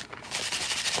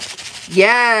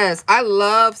 Yes, I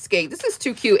love skate. This is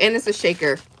too cute. And it's a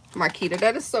shaker, Marquita.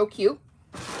 That is so cute.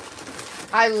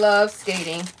 I love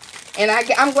skating. And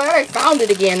I'm glad I found it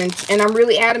again. And I'm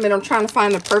really adamant on trying to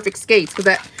find the perfect skates, because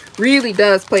that really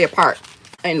does play a part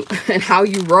in how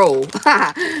you roll.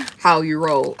 How you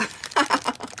roll.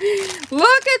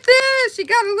 Look at this. She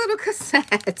got a little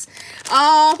cassette.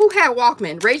 Oh, who had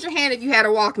Walkman? Raise your hand if you had a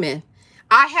Walkman.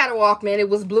 I had a Walkman. It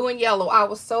was blue and yellow. I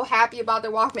was so happy about the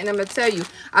Walkman. I'm going to tell you,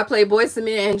 I played Boyz II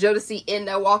Men and Jodeci in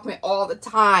that Walkman all the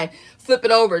time. Flip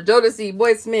it over. Jodeci,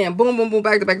 Boyz II Men. Boom, boom, boom.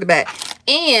 Back to back to back.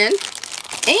 And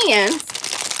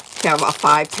have about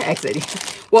 5 tags in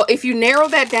it. Well, if you narrow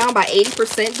that down by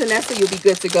 80%, Vanessa, you'll be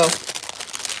good to go.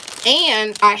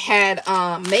 And I had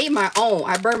made my own.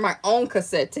 I burned my own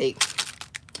cassette tape.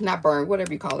 Not burned,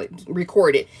 whatever you call it.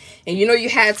 Recorded. And you know you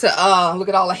had to, look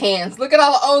at all the hands. Look at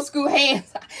all the old school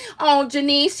hands. Oh,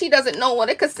 Janice, she doesn't know what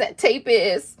a cassette tape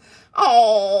is.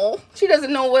 Oh, she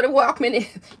doesn't know what a Walkman is.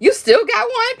 You still got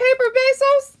one, Paper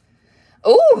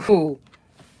Bezos? Ooh.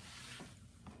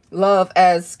 Love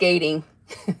as skating.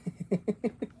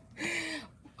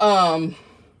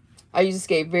 I used to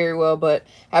skate very well, but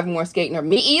having more skating, or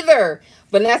me either.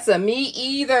 Vanessa, me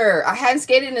either. I hadn't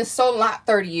skated in so not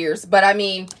 30 years, but I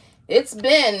mean, it's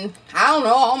been, I don't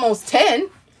know, almost 10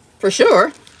 for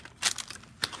sure.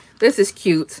 This is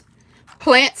cute.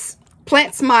 Plant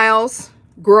smiles,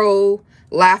 grow,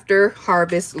 laughter,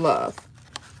 harvest, love.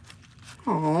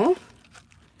 Oh,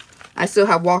 I still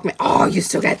have Walkman. Oh, you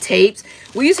still got tapes.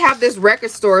 We used to have this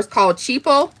record store. It's called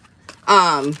Cheapo.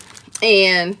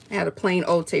 And I had a plain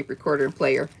old tape recorder and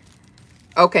player.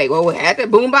 Okay, well, we had that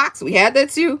boombox. We had that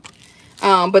too.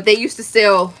 But they used to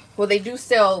sell, well, they do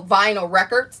sell vinyl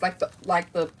records, like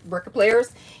the record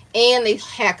players. And they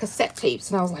had cassette tapes.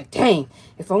 And I was like, dang,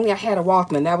 if only I had a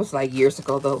Walkman. That was like years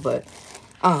ago though. But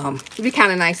it'd be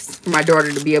kind of nice for my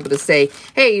daughter to be able to say,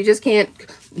 hey, you just can't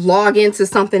log into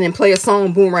something and play a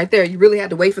song, boom, right there. You really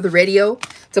had to wait for the radio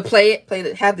to play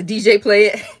it, have the DJ play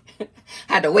it.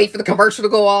 Had to wait for the commercial to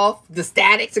go off, the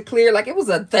static to clear, like it was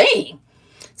a thing.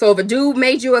 So if a dude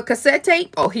made you a cassette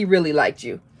tape, oh, he really liked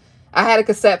you. I had a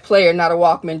cassette player, not a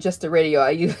Walkman, just a radio.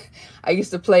 I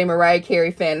used to play Mariah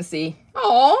Carey Fantasy.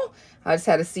 Oh, I just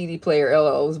had a CD player.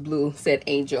 LO's blue, said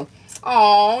Angel.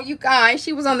 Oh, you guys,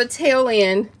 she was on the tail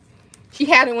end. She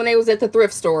had it when they was at the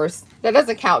thrift stores. That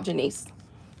doesn't count, Janice.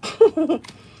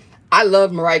 I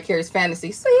love Mariah Carey's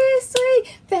Fantasy. Sweet,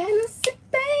 sweet fantasy,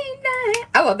 baby.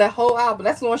 I love that whole album.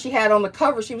 That's the one she had on the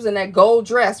cover. She was in that gold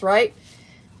dress, right?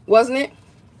 Wasn't it?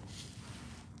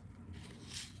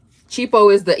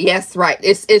 Cheapo is the, yes, right.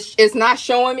 It's not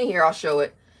showing me here. I'll show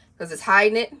it because it's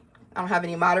hiding it. I don't have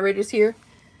any moderators here.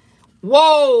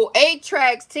 Whoa, 8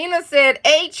 tracks. Tina said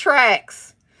 8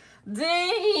 tracks.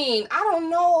 Dang, I don't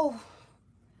know.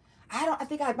 I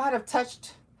think I might have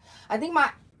touched,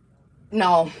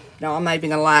 no, I'm not even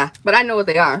gonna lie. But I know what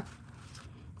they are.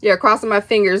 Yeah, crossing my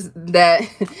fingers that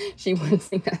she wouldn't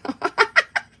sing that.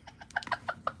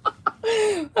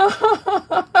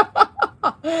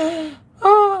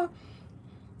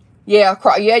 Yeah,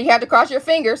 yeah, you had to cross your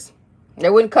fingers. They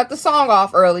wouldn't cut the song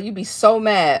off early. You'd be so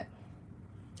mad.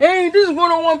 Hey, this is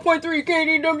 101.3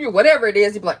 KDW. Whatever it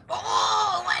is, you'd be like,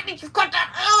 oh, why did you cut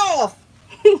that off?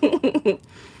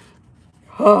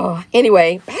 Oh,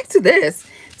 anyway, back to this.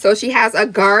 So she has a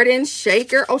garden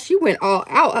shaker. Oh, she went all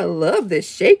out. I love this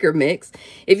shaker mix.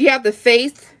 If you have the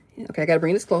faith, okay, I got to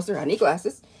bring this closer. I need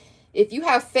glasses. If you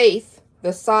have faith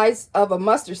the size of a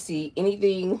mustard seed,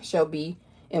 anything shall be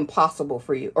impossible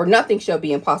for you, or nothing shall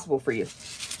be impossible for you.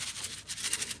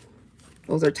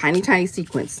 Those are tiny, tiny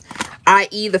sequins,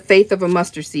 i.e. the faith of a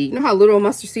mustard seed. You know how little a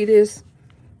mustard seed is?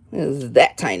 It is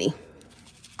that tiny.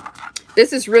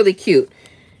 This is really cute.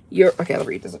 Okay, I'll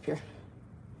read this up here.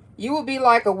 You will be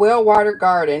like a well-watered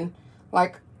garden,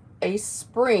 like a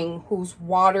spring whose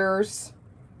waters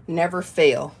never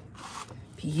fail.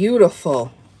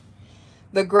 Beautiful.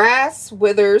 The grass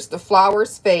withers, the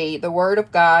flowers fade, the word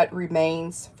of God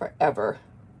remains forever.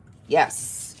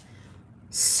 Yes.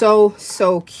 So,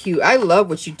 so cute. I love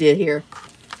what you did here.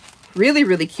 Really,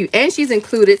 really cute. And she's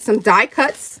included some die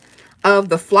cuts of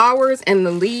the flowers and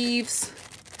the leaves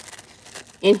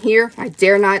in here. I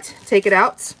dare not take it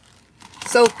out.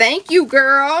 So thank you,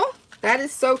 girl. That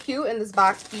is so cute. And this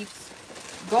box keeps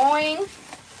going.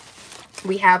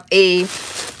 We have a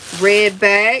red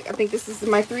bag. I think this is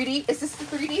my 3D. Is this the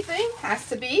 3D thing? Has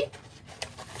to be.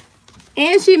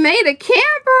 And she made a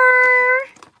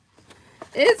camper.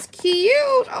 It's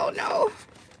cute. Oh no.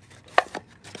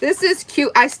 This is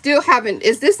cute. I still haven't.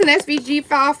 Is this an SVG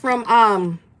file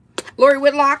from Lori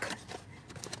Whitlock?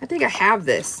 I think I have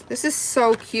this. This is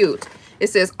so cute. It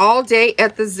says all day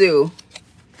at the zoo.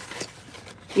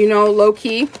 You know, low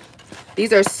key.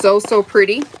 These are so, so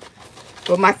pretty.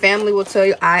 But my family will tell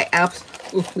you I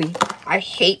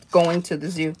hate going to the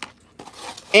zoo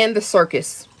and the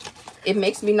circus. It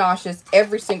makes me nauseous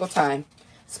every single time,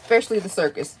 especially the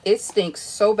circus. It stinks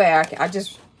so bad.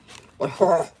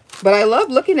 But I love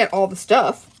looking at all the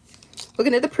stuff.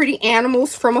 Looking at the pretty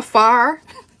animals from afar.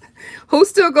 Who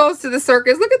still goes to the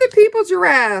circus? Look at the people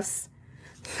giraffes.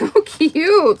 So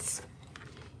cute.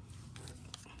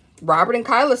 Robert and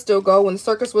Kyla still go. When the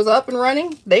circus was up and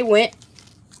running, they went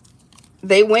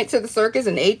to the circus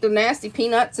and ate the nasty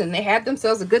peanuts, and they had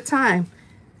themselves a good time.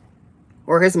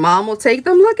 Or his mom will take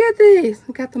them. Look at these.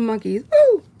 Look at the monkeys.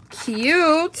 Ooh,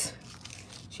 cute.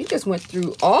 She just went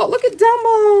through all. Look at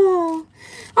Dumbo.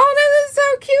 Oh, this is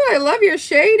so cute. I love your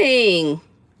shading.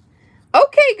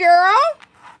 Okay, girl.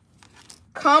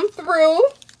 Come through.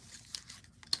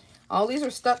 All these are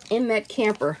stuck in that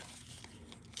camper.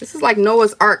 This is like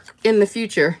Noah's Ark in the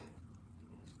future.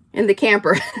 In the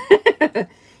camper.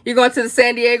 You're going to the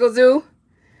San Diego Zoo?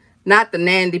 Not the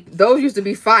Nandy. Those used to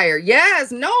be fire.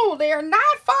 Yes. No, they are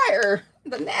not fire.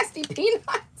 The nasty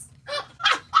peanuts.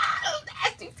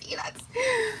 Nasty peanuts.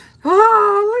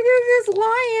 Oh, look at this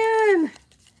lion.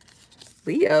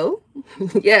 Leo.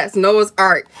 Yes, Noah's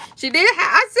Ark. She did.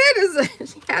 I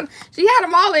said she had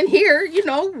them all in here. You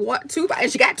know what? Two,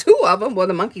 and she got two of them. Well,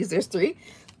 the monkeys, there's three.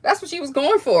 That's what she was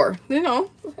going for. You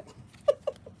know.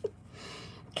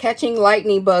 Catching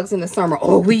lightning bugs in the summer.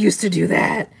 Oh, we used to do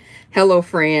that. Hello,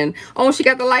 friend. Oh, she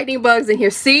got the lightning bugs in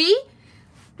here. See?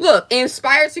 Look,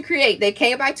 inspired to create. They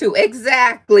came by two.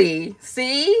 Exactly.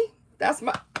 See? That's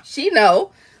my. She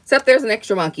know. Except there's an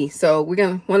extra monkey. So we're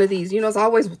going to, one of these, you know, it's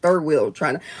always third wheel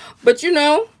trying to, but you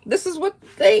know, this is what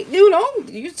they, you know,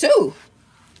 you too.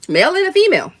 Male and a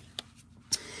female.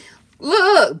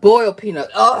 Look, boiled peanut.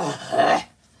 Oh,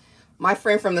 my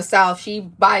friend from the South, she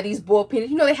buy these boiled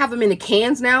peanuts. You know, they have them in the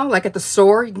cans now, like at the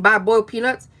store. You can buy boiled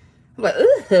peanuts. I'm like,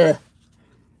 ugh.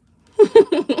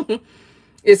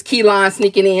 Is Keelan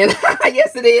sneaking in?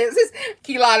 Yes, it is.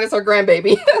 Keelan is her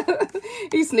grandbaby.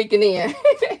 He's sneaking in.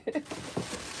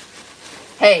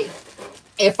 Hey,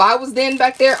 if I was then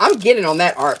back there, I'm getting on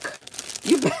that ark.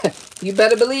 You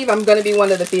better believe I'm going to be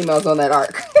one of the females on that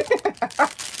ark.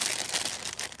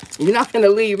 You're not going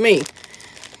to leave me.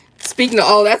 Speaking of,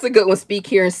 oh, that's a good one. Speak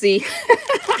here and see.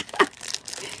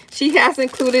 She has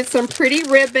included some pretty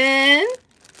ribbon.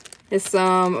 It's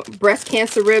some breast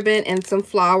cancer ribbon and some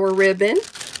flower ribbon.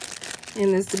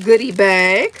 And it's a goodie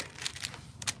bag.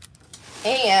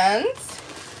 And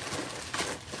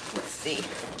let's see.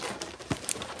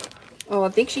 Oh, I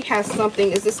think she has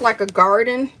something. Is this like a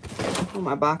garden? Oh,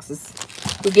 my boxes.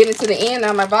 We're getting to the end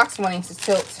now. My box wanting to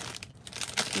tilt.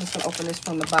 I'm just going to open this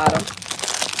from the bottom.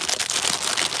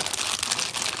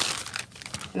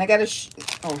 And I got to...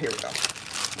 oh, here we go.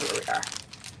 Here we are.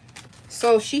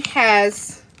 So she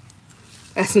has...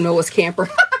 that's Noah's camper.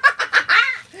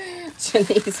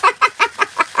 Janice.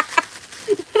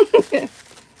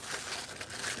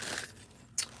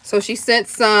 So she sent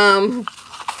some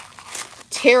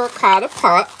terracotta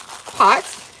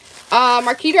pots.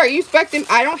 Marquita, are you expecting?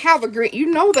 I don't have a green. You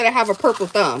know that I have a purple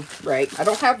thumb, right? I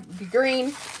don't have the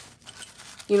green.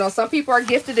 You know, some people are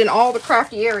gifted in all the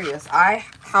crafty areas. I,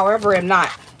 however, am not.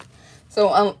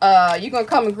 So, you're going to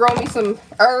come and grow me some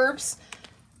herbs.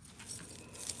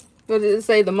 What did it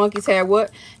say? The monkeys had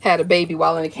what? Had a baby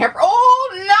while in the camper.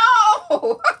 Oh,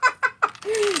 no!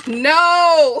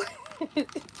 No!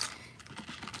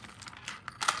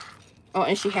 Oh,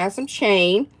 and she has some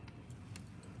chain.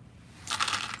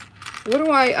 What do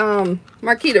I,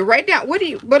 Marquita, write down.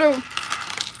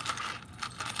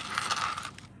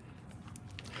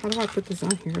 How do I put this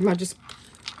on here? Am I just...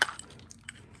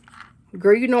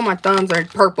 Girl, you know my thumbs are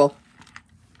purple.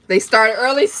 They started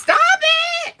early. Stop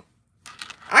it!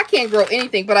 I can't grow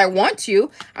anything, but I want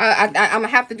to. I'm going to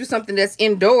have to do something that's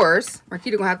indoors.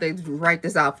 Marquita going to have to write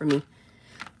this out for me.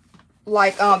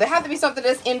 Like, there have to be something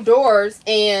that's indoors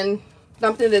and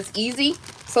something that's easy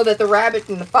so that the rabbit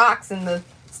and the fox and the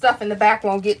stuff in the back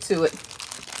won't get to it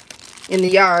in the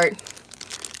yard.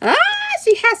 Ah,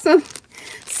 she has some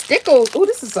stickles. Oh,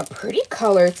 this is a pretty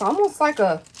color. It's almost like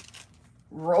a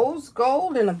rose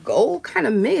gold and a gold kind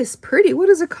of mix. Pretty. What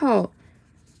is it called?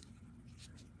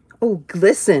 Oh,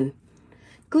 glisten.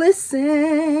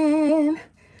 Glisten.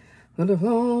 What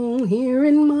alone here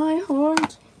in my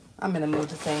heart. I'm in the mood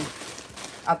to sing.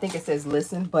 I think it says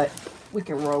listen, but we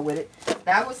can roll with it.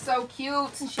 That was so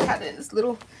cute. And she had this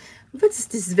little, what's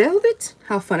this, velvet?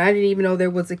 How fun. I didn't even know there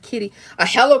was a kitty. A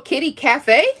Hello Kitty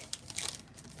cafe?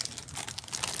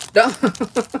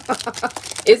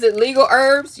 Is it legal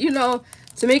herbs? You know,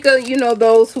 Tamika, you know,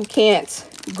 those who can't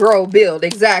grow, build.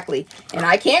 Exactly. And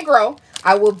I can't grow.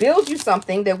 I will build you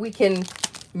something that we can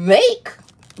make,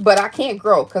 but I can't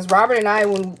grow. Because Robert and I,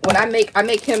 when I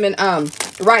make him an,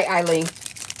 right, Eileen.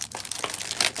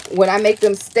 When I make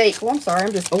them steak. Oh, I'm sorry.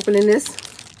 I'm just opening this.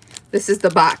 This is the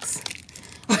box.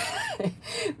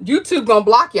 YouTube gonna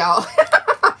block y'all.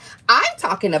 I'm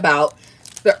talking about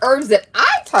the herbs that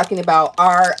I'm talking about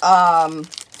are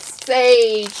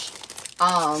sage,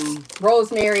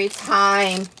 rosemary,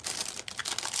 thyme,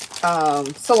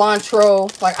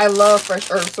 cilantro. Like, I love fresh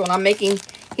herbs. So when I'm making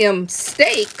him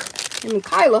steak, him and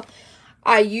Kyla,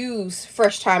 I use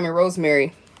fresh thyme and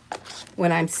rosemary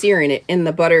when I'm searing it in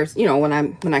the butter, you know, when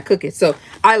I cook it. So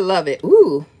I love it.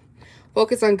 Ooh.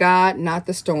 Focus on God, not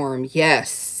the storm.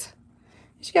 Yes.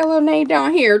 She got a little name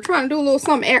down here, trying to do a little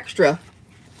something extra.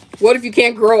 What if you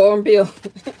can't grow or build?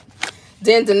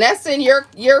 Then Danessa, in your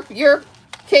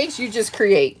case, you just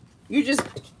create. You just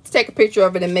take a picture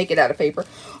of it and make it out of paper.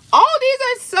 Oh, these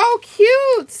are so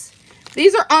cute.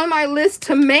 These are on my list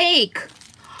to make.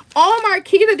 Oh,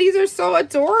 Marquita, these are so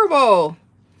adorable.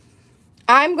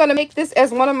 I'm going to make this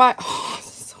as one of my... Oh, this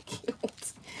is so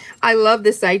cute. I love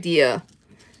this idea.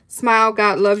 Smile,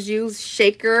 God loves you.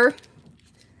 Shaker.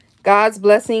 God's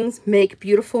blessings make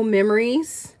beautiful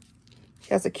memories. She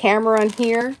has a camera on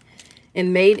here.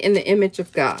 And made in the image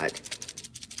of God.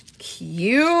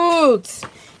 Cute.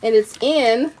 And it's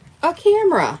in a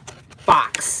camera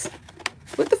box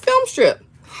with the film strip.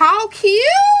 How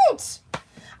cute.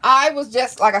 I was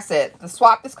just, like I said, the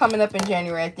swap that's coming up in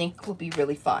January, I think will be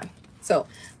really fun. So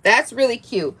that's really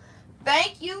cute.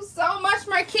 Thank you so much,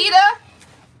 Marquita.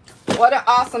 What an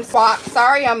awesome swap.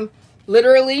 Sorry, I'm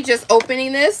literally just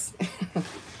opening this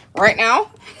right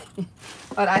now.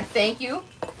 But I thank you.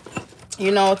 You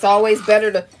know, it's always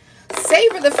better to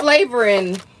savor the flavor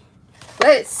and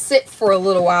let it sit for a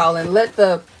little while and let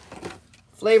the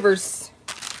flavors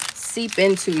seep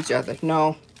into each other.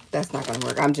 No, that's not going to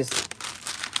work. I'm just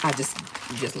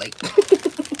late.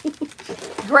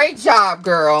 Great job,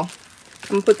 girl. I'm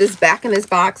going to put this back in this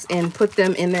box and put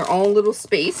them in their own little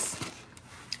space.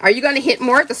 Are you going to hint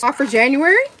more at the swap for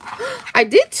January? I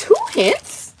did 2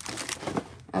 hints.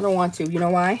 I don't want to. You know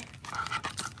why?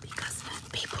 Because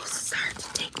people start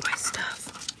to take my stuff.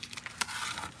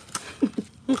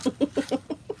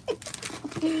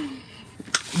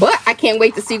 But I can't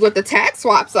wait to see what the tag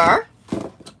swaps are.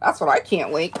 That's what I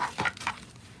can't wait.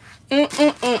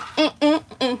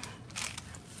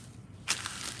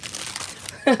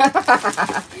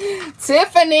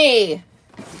 Tiffany.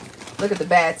 Look at the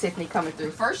bad Tiffany coming through.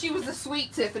 First she was the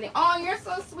sweet Tiffany. Oh, you're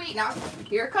so sweet. Now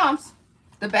here it comes.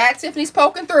 The bad Tiffany's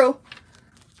poking through.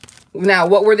 Now,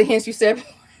 what were the hints you said?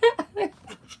 Bad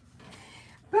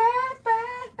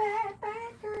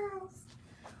girls.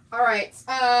 All right.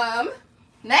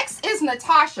 Next is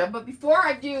Natasha. But before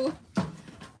I do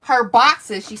her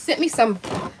boxes, she sent me some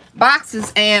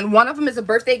boxes. And one of them is a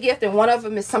birthday gift. And one of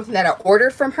them is something that I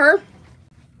ordered from her.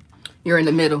 You're in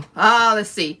the middle. Let's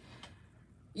see.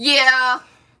 Yeah,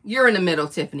 you're in the middle,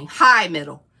 Tiffany. High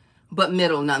middle. but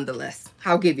middle nonetheless.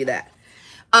 I'll give you that.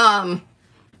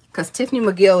 Because Tiffany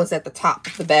McGill is at the top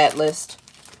of the bad list.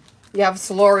 You have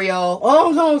Solorio.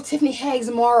 Oh no, Tiffany Hague's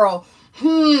tomorrow.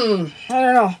 I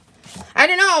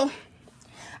don't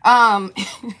know.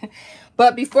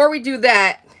 But before we do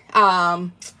that,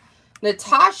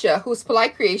 Natasha, who's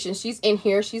Polite Creation, she's in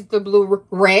here. She's the Blue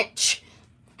Ranch.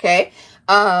 Okay.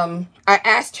 I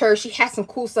asked her, she has some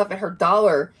cool stuff at her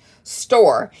dollar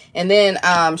store. And then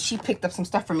she picked up some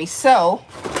stuff for me. So,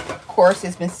 of course,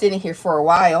 it's been sitting here for a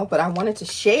while, but I wanted to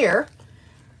share.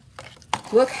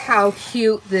 Look how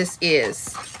cute this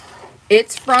is.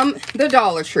 It's from the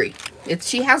Dollar Tree.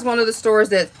 She has one of the stores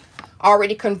that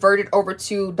already converted over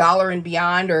to Dollar and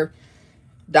Beyond or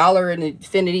Dollar and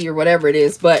Infinity or whatever it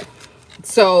is. But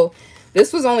so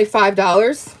this was only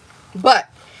 $5. But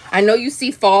I know you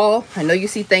see fall. I know you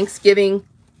see Thanksgiving.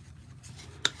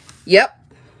 Yep.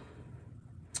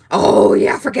 Oh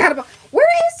yeah, I forgot about. Where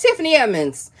is Tiffany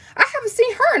Edmonds? I haven't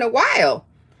seen her in a while.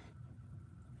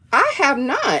 I have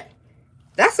not.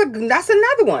 That's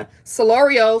another one.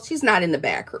 Solorio, she's not in the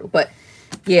bad crew, but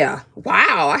yeah.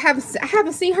 Wow, I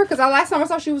haven't seen her because last time I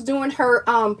saw she was doing her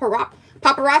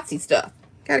paparazzi stuff.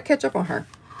 Gotta catch up on her.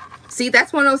 See,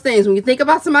 that's one of those things when you think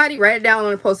about somebody, write it down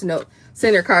on a post-it note,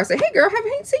 send her a card, say, hey girl,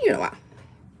 haven't seen you in a while.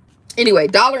 Anyway,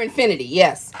 Dollar Infinity,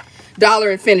 yes,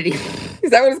 Dollar Infinity. Is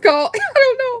that what it's called? I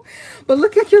don't know, but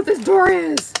look how cute this door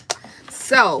is.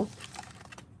 So,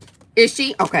 is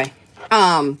she okay?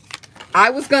 I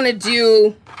was gonna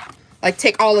do, like,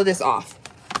 take all of this off.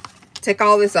 Take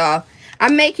all this off. I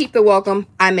may keep the welcome.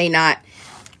 I may not.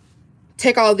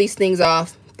 Take all of these things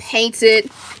off. Paint it.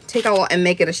 Take all and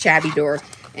make it a shabby door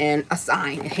and a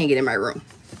sign and hang it in my room.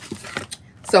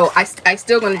 So I'm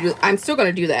still gonna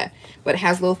do that. But it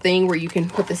has a little thing where you can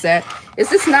put this at. Is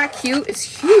this not cute? It's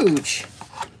huge.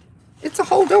 It's a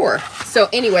whole door. So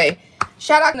anyway,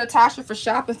 shout out to Natasha for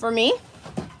shopping for me.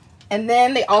 And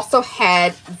then they also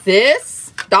had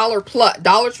this Dollar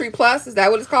Tree Plus. Is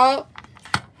that what it's called?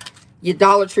 Your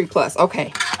Dollar Tree Plus.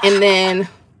 Okay. And then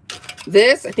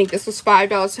this, I think this was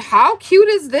 $5. How cute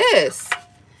is this?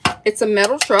 It's a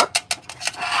metal truck.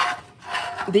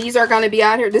 These are going to be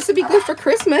out here. This would be good for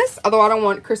Christmas. Although I don't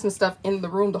want Christmas stuff in the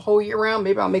room the whole year round.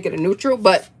 Maybe I'll make it a neutral.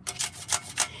 But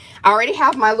I already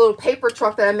have my little paper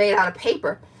truck that I made out of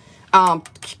paper.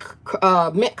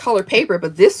 Mint color paper,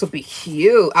 but this would be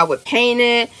cute. I would paint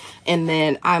it, and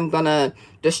then I'm gonna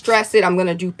distress it. I'm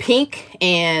gonna do pink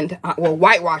and well,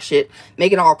 whitewash it,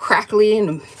 make it all crackly,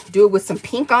 and do it with some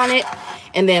pink on it,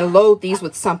 and then load these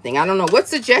with something. I don't know, what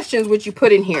suggestions would you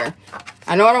put in here?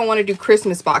 I know I don't want to do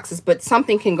Christmas boxes, but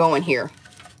something can go in here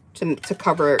to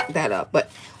cover that up,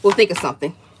 but we'll think of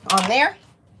something on there.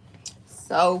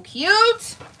 So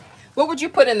cute. What would you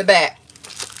put in the back?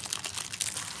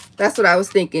 That's what I was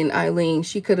thinking, Eileen.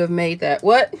 She could have made that.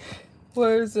 What?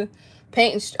 Where is it?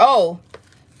 Paint and... Oh.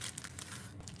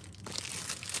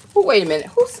 Oh, wait a minute.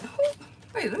 Who?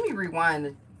 Wait, let me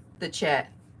rewind the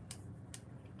chat.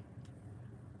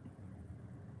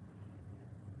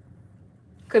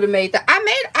 Could have made that.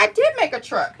 I did make a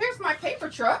truck. Here's my paper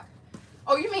truck.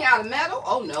 Oh, you mean out of metal?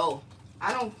 Oh, no.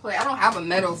 I don't have a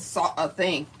metal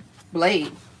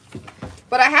blade.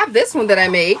 But I have this one that I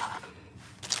made.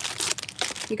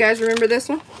 You guys remember this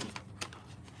one?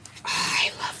 Oh,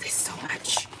 I love this so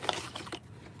much.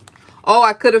 Oh,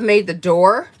 I could have made the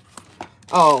door.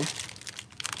 Oh,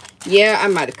 yeah, I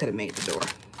might have could have made the door.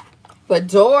 The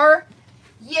door?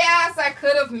 Yes, I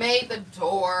could have made the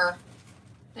door.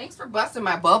 Thanks for busting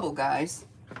my bubble, guys.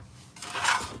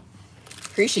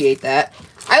 Appreciate that.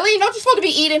 Eileen, don't you supposed to be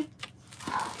eating?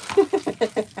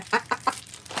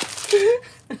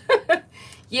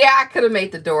 Yeah, I could have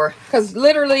made the door. Because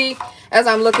literally, as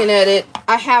I'm looking at it,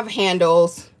 I have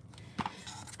handles.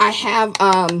 I have,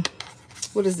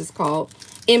 what is this called?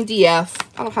 MDF.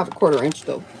 I don't have a 1/4 inch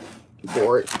though.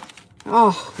 Board.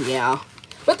 Oh, yeah.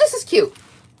 But this is cute.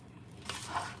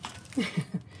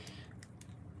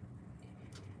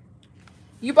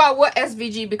 You bought what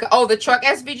SVG? Because oh, the truck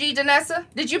SVG, Danessa?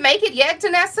 Did you make it yet,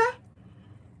 Danessa?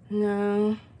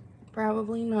 No,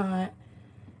 probably not.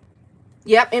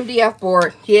 Yep, MDF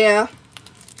board. Yeah.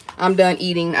 I'm done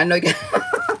eating. I know you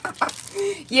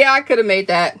yeah, I could have made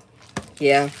that.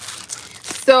 Yeah.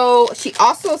 So she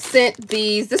also sent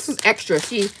these. This was extra.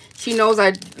 She knows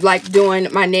I like doing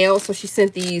my nails, so she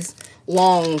sent these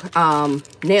long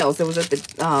nails. It was at the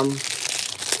I don't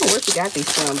know where she got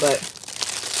these from, but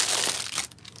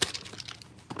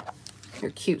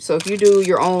they're cute. So if you do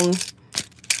your own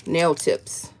nail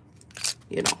tips,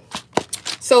 you know.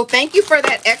 So thank you for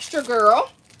that extra, girl.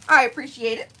 I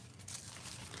appreciate it.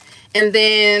 And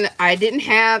then I didn't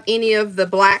have any of the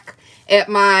black at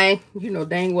my, you know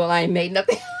dang well I ain't made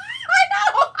nothing. I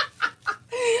know.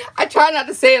 I try not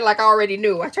to say it like I already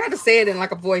knew. I try to say it in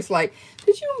like a voice like,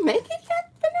 did you make it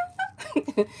yet,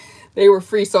 Vanessa? They were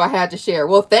free, so I had to share.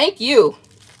 Well, thank you.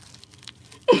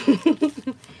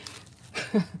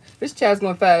 This chat's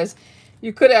going fast.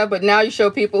 You could have, but now you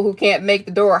show people who can't make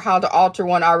the door how to alter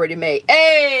one already made.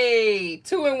 Hey,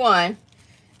 2 in 1.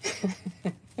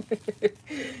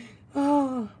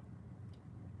 Oh.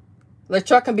 The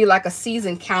truck can be like a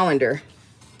season calendar.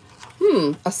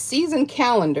 A season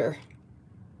calendar.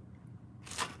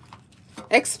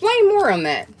 Explain more on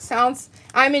that.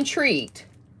 I'm intrigued.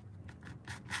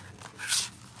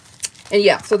 And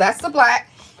yeah, so that's the black.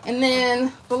 And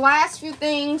then the last few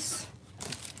things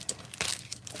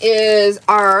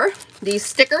are these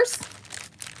stickers.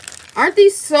 Aren't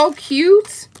these so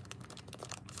cute?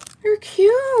 They're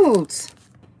cute.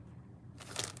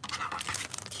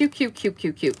 Cute, cute, cute,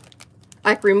 cute, cute.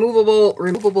 Like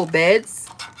removable beds.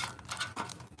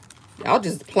 Y'all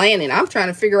just planning. I'm trying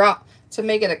to figure out to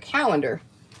make it a calendar.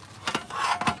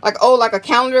 Like, oh, like a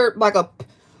calendar, like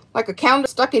a calendar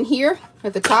stuck in here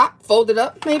at the top, folded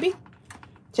up maybe.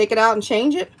 Take it out and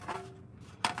change it.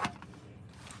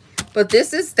 But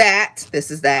this is that.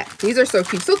 This is that. These are so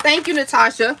cute. So thank you,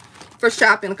 Natasha, for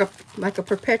shopping. Like a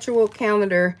perpetual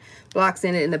calendar, blocks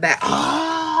in it in the back.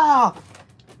 Oh,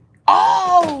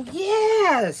 oh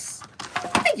yes.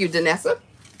 Thank you, Danessa.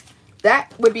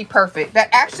 That would be perfect. That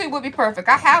actually would be perfect.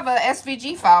 I have a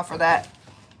SVG file for that.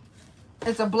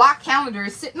 It's a block calendar.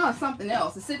 It's sitting on something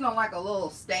else. It's sitting on like a little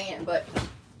stand, but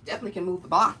definitely can move the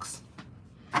box.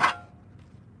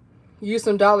 Use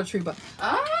some Dollar Tree, but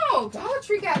oh, Dollar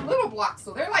Tree got little blocks,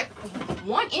 so they're like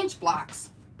 1-inch blocks.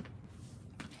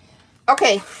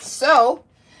 Okay, so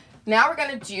now we're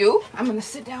gonna do, I'm gonna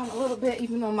sit down a little bit,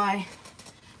 even though my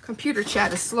computer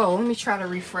chat is slow. Let me try to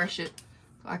refresh it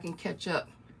so I can catch up.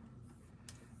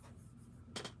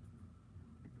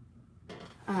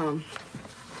 Let's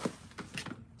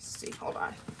see, hold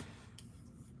on.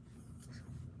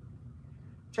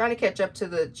 Trying to catch up to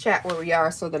the chat where we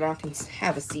are so that I can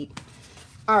have a seat.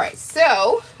 All right,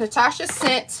 so Natasha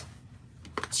sent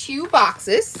 2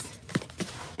 boxes,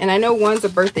 and I know one's a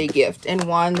birthday gift and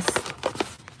one's,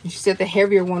 she said the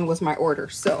heavier one was my order,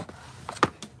 so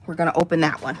we're gonna open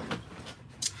that one.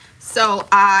 So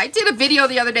I did a video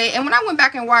the other day, and when I went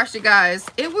back and watched it, guys,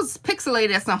 it was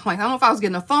pixelated at some point. I don't know if I was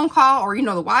getting a phone call or, you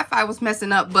know, the Wi-Fi was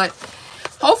messing up, but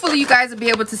hopefully you guys will be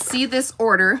able to see this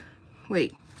order.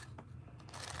 Wait.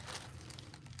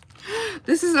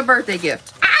 This is a birthday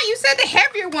gift. Ah, you said the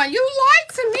heavier one. You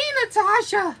lied to me,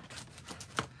 Natasha.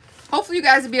 Hopefully you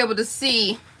guys will be able to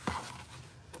see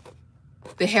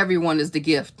the heavier one is the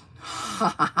gift.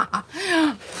 I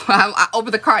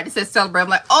opened the card. It says celebrate. I'm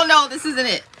like, oh no, this isn't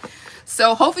it.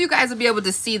 So hopefully you guys will be able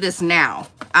to see this now.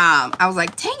 I was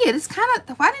like, dang it, it's kind of,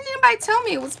 why didn't anybody tell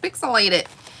me it was pixelated?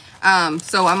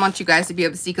 So I want you guys to be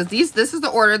able to see, because this is the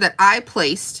order that I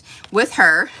placed with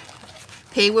her,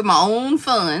 paid with my own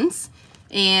funds.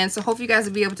 And so hopefully you guys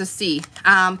will be able to see.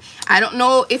 I don't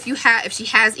know if she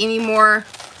has any more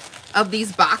of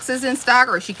these boxes in stock,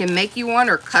 or she can make you one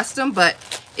or custom, but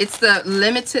it's the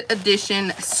limited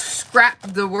edition Scrap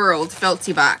the World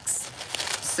Felty box.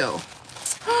 So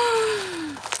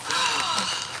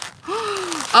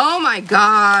oh my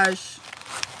gosh,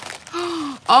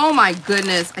 oh my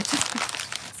goodness,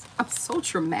 I'm so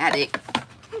dramatic.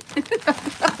 I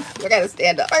gotta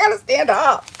stand up. I gotta stand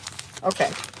up. Okay,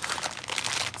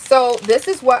 so this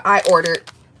is what I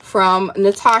ordered from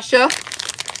Natasha.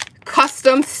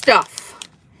 Custom stuff.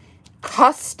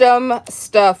 Custom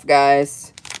stuff,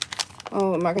 guys.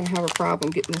 Oh, am I gonna have a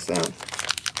problem getting this out?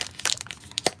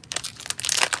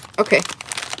 Okay.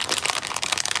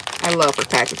 I love her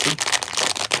packaging.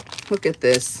 Look at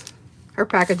this. Her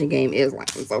packaging game is like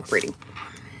so pretty.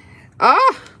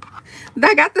 Oh,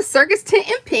 I got the circus tent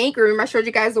in pink. Remember I showed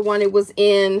you guys the one, it was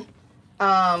in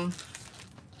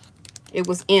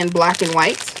black and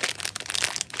white.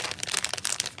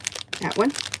 That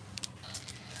one.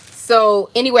 So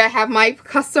anyway, I have my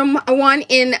custom one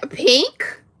in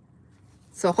pink.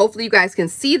 So hopefully you guys can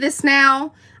see this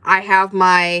now. I have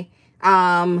my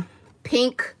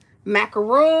pink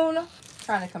macaroon.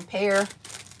 Trying to compare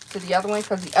to the other one,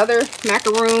 because the other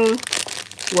macaroon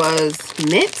was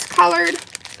mint colored.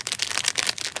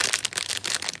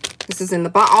 This is in the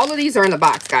box. All of these are in the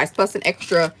box, guys, plus an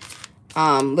extra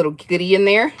little goodie in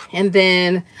there. And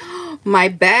then my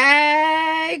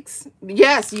bags.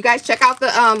 Yes, you guys check out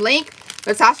the link.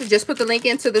 Natasha just put the link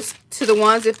into to the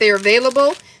ones if they're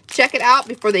available. Check it out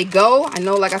before they go. I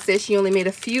know, like I said, she only made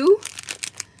a few.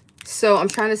 So I'm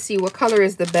trying to see what color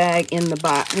is the bag in the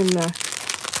box.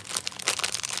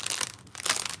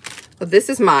 So this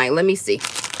is mine. Let me see.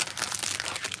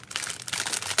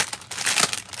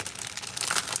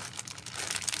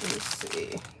 Let me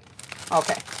see.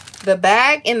 Okay. The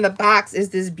bag in the box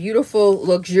is this beautiful,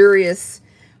 luxurious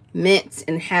mint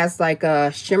and has like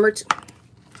a shimmer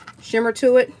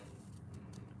to it.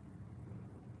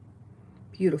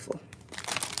 Beautiful.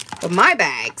 But my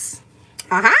bags,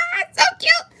 haha, so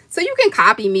cute. So you can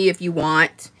copy me if you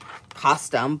want,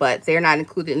 custom, but they're not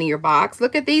included in your box.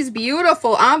 Look at these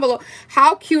beautiful envelopes.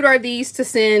 How cute are these to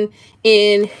send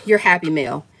in your Happy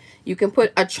Mail? You can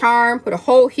put a charm, put a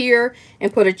hole here,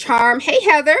 and put a charm. Hey,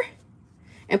 Heather.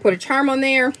 And put a charm on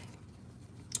there.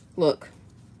 Look.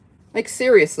 Like,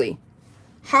 seriously.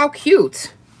 How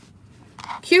cute.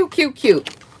 Cute, cute,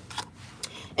 cute.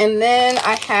 And then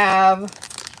I have...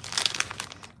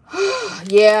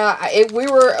 yeah, we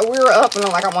were up and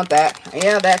I'm like, I want that.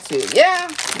 Yeah, that too. Yeah,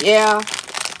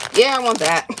 I want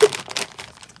that.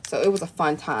 So it was a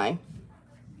fun time.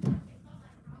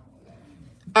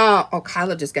 Oh,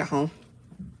 Kyla just got home.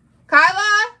 Kyla!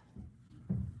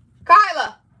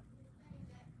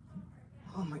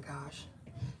 Oh my gosh.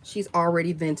 She's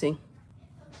already venting.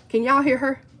 Can y'all hear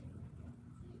her?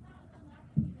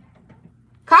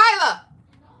 Kyla!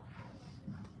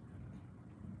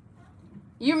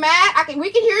 You mad? We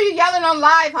can hear you yelling on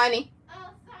live, honey. Oh,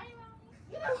 sorry,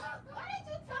 Mommy. Why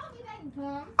did you tell me that,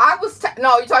 Mom?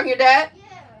 No, you talking to your dad?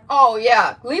 Yeah. Oh,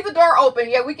 yeah. Leave the door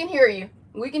open. Yeah, we can hear you.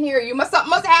 We can hear you. Something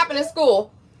must happen in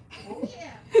school.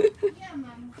 Yeah. Yeah,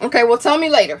 Mom. Okay, well, tell me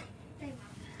later. Okay,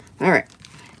 Mom. All right.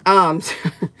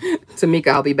 Tamika,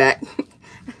 I'll be back.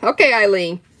 Okay,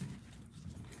 Eileen.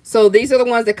 So these are the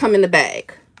ones that come in the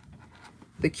bag.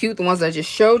 The ones I just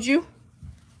showed you.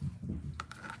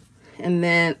 And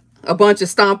then a bunch of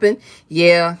stomping.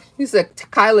 Yeah. He said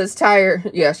Kyla's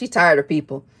tired. Yeah, she's tired of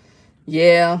people.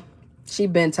 Yeah, she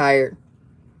been tired.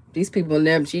 These people in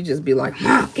them, she just be like,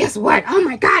 Mom, guess what? Oh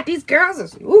my God, these girls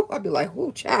are, ooh, I'd be like,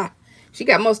 ooh, child. She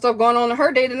got more stuff going on in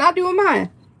her day than I do in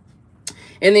mine.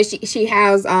 And then she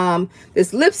has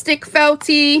this lipstick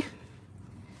felty.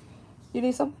 You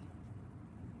need some?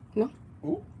 No?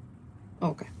 Ooh.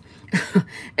 Okay.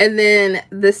 And then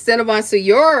the Cinnabon. So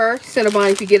your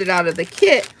Cinnabon, if you get it out of the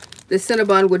kit, the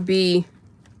Cinnabon would be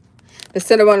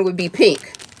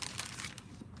pink.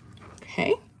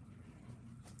 Okay.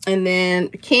 And then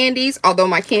candies, although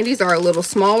my candies are a little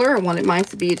smaller. I wanted mine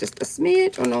to be just a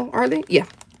smidge. Oh no, are they? Yeah.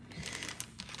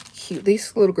 Cute.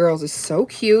 These little girls are so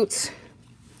cute.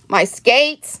 My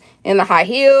skates and the high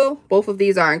heel. Both of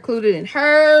these are included in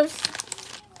hers.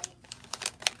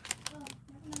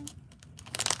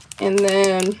 And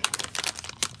then,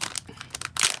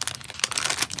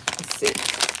 let's see.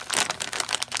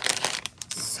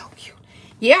 So cute.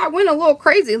 Yeah, I went a little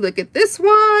crazy. Look at this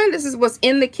one. This is what's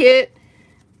in the kit.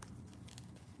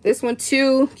 This one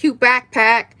too. Cute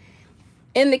backpack.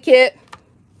 In the kit.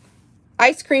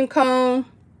 Ice cream cone.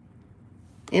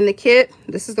 In the kit.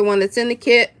 This is the one that's in the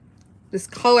kit. This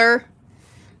color.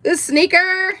 This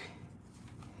sneaker.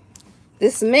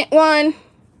 This mint one.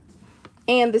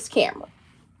 And this camera.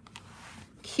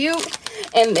 Cute.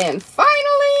 And then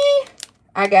finally,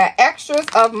 I got extras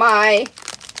of my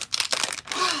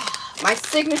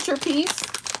signature piece.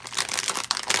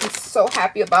 I'm so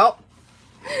happy about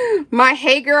my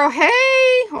Hey Girl Hey.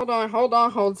 Hold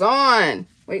on.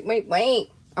 Wait.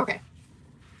 Okay.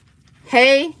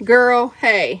 Hey Girl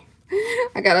Hey.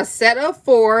 I got a set of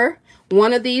 4.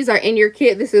 One of these are in your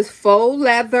kit. This is faux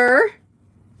leather.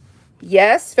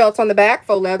 Yes, felt on the back,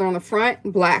 faux leather on the front,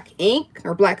 black ink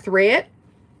or black thread.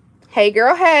 Hey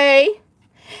Girl Hey.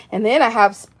 And then I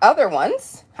have other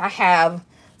ones. I have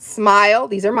Smile.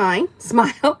 These are mine.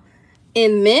 Smile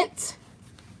in mint.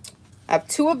 I have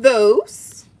 2 of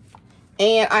those.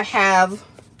 And I have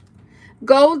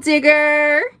Gold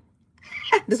Digger.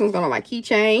 This one's going on my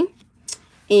keychain.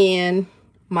 And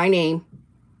my name.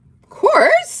 Of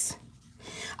course.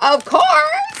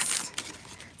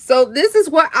 So this is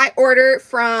what I ordered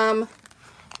from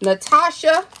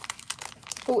Natasha,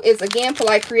 who is again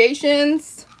Polite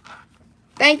Creations.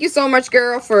 Thank you so much,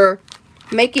 girl, for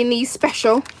making these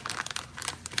special.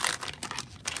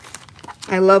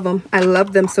 I love them. I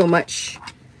love them so much.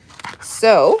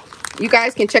 So you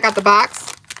guys can check out the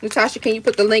box. Natasha, can you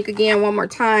put the link again one more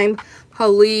time,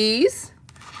 please?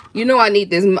 You know I need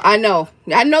this. I know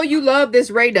you love this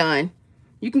Raydon.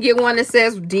 You can get one that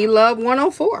says D-Love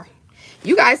 104.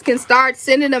 You guys can start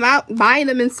sending them out, buying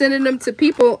them and sending them to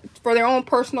people for their own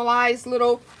personalized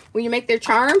little, when you make their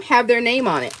charm, have their name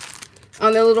on it,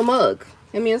 on their little mug.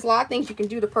 I mean, there's a lot of things you can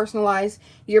do to personalize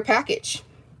your package.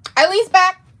 Eileen's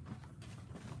back.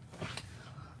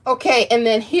 Okay, and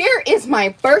then here is my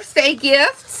birthday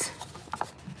gift.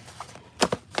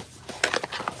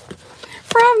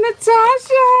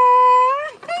 Natasha.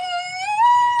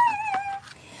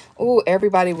 Oh,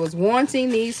 everybody was wanting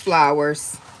these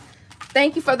flowers.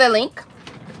 Thank you for the link.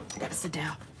 I gotta sit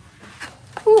down.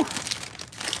 Ooh.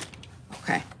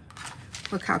 Okay.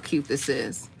 Look how cute this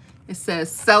is. It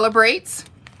says celebrates.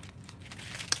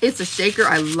 It's a shaker.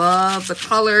 I love the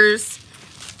colors.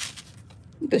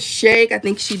 The shake. I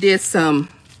think she did some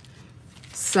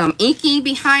inking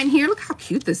behind here. Look how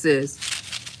cute this is.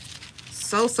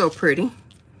 So pretty.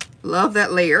 Love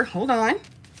that layer. Hold on.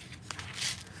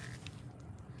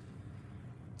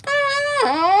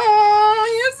 Oh,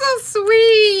 you're so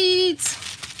sweet.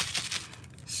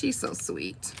 She's so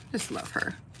sweet. Just love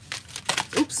her.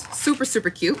 Oops. Super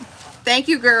cute. Thank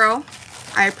you, girl.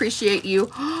 I appreciate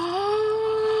you.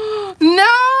 No way.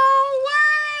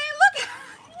 Look.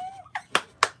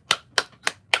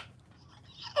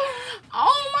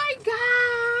 Oh my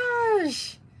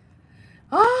gosh.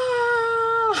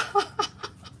 Oh.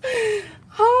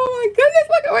 Oh my goodness.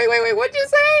 Look. Wait. What'd you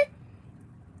say?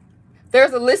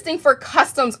 There's a listing for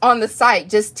customs on the site.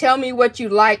 Just tell me what you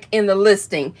like in the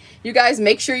listing. You guys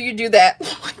make sure you do that.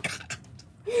 Oh my God.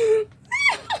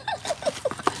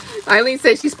 Eileen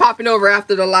said she's popping over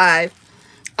after the live.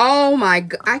 Oh my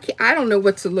God. I don't know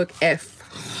what to look at.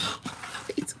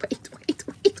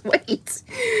 Wait.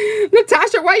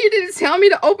 Natasha, why you didn't tell me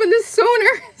to open this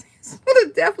sooner? This would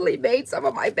have definitely made some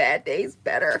of my bad days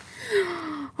better.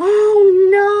 Oh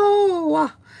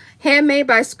no. Handmade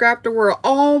by Scrap the World.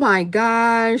 Oh my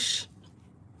gosh.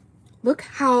 Look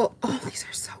how, oh, these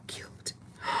are so cute.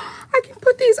 I can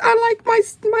put these on like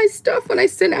my stuff when I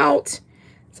send out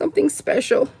something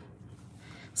special.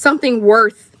 Something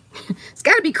worth. It's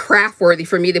got to be craft worthy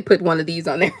for me to put one of these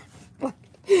on there. What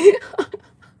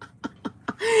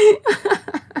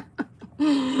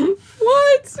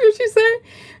did she say?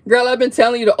 Girl, I've been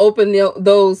telling you to open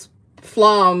those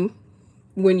flom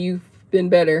when you've been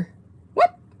better.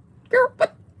 What? Girl,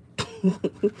 what?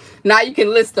 Now you can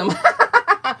list them.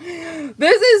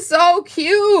 This is so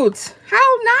cute.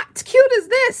 How not cute is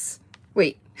this?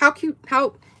 Wait, how cute?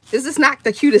 How is this not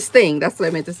the cutest thing? That's what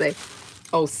I meant to say.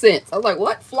 Oh, scents. I was like,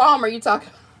 what flom are you talking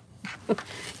about?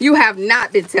 You have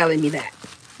not been telling me that.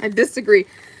 I disagree.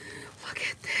 Look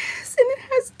at this. And it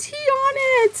has tea on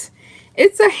it.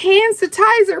 It's a hand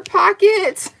sanitizer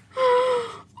pocket.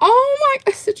 Oh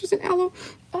my, citrus and aloe.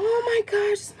 Oh my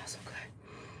gosh, it smells so good.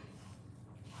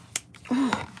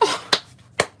 Oh.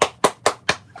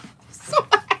 So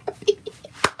happy.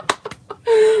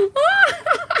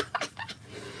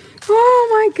 Oh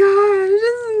my gosh,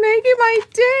 this is making my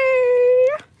day.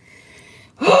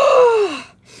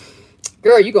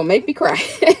 Girl, you gonna make me cry.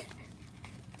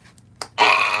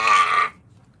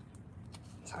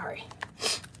 Sorry.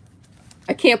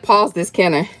 I can't pause this,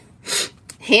 can I?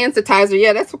 Hand sanitizer.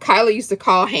 Yeah, that's what Kyla used to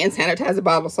call hand sanitizer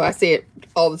bottle. So I say it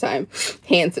all the time.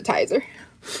 Hand sanitizer.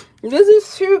 This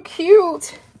is too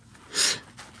cute.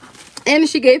 And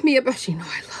she gave me a, she know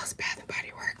I love Bath and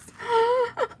Body Works.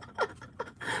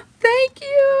 Thank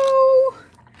you.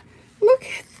 Look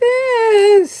at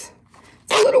this.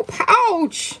 It's a little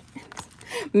pouch.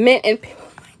 Mint and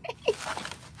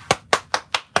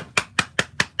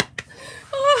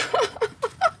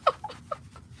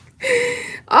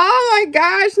oh my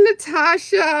gosh,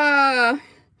 Natasha.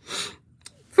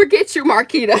 Forget you,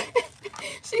 Marquita.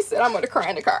 She said, I'm going to cry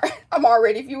in the car. I'm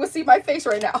already, if you would see my face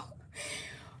right now.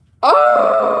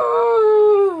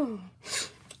 Oh.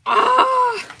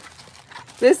 Ah.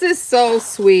 This is so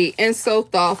sweet and so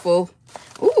thoughtful.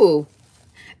 Ooh.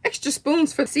 Extra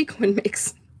spoons for the sequin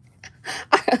mix.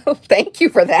 Thank you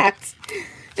for that.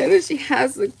 And then she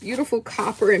has the beautiful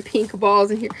copper and pink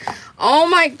balls in here. Oh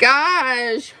my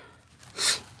gosh.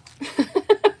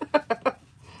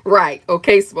 Right.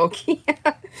 Okay, Smokey.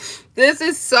 This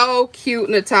is so cute,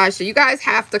 Natasha. You guys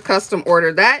have to custom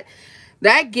order that.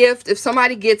 That gift, if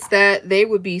somebody gets that, they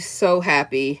would be so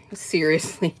happy.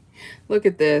 Seriously. Look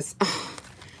at this. Oh,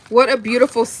 what a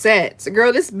beautiful set.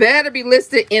 Girl, this better be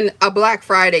listed in a Black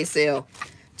Friday sale.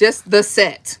 Just the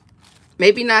set.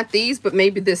 Maybe not these, but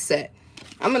maybe this set.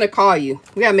 I'm going to call you.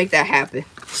 We got to make that happen.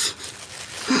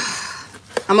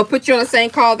 I'm going to put you on the same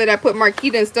call that I put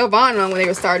Marquita and Stelvon on when they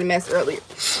were starting to mess earlier.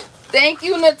 Thank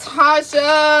you,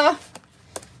 Natasha.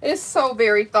 It's so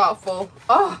very thoughtful.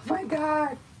 Oh, my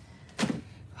God.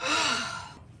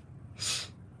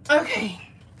 Okay.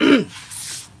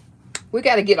 We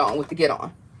got to get on with the get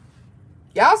on.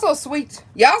 Y'all so sweet.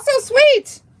 Y'all so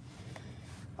sweet.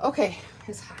 Okay.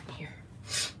 It's hot in here.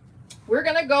 We're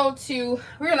going to go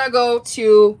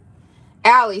to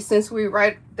Allie since we're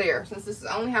right there. Since this is,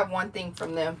 I only have one thing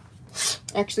from them.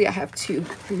 Actually, I have two.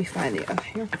 Let me find it up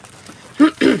here.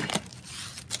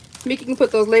 Mickey can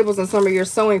put those labels on some of your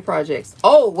sewing projects.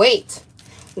 Oh, wait.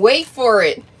 Wait for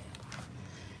it.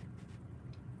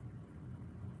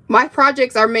 My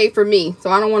projects are made for me, so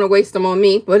I don't want to waste them on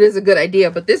me, but it's a good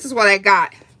idea. But this is what I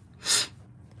got.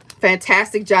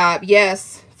 Fantastic job.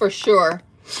 Yes, for sure.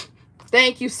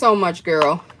 Thank you so much,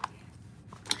 girl.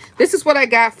 This is what I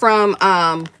got from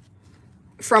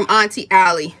Auntie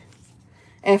Allie.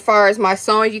 As far as my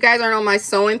sewing, you guys aren't on my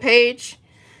sewing page,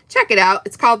 check it out.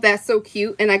 It's called That's So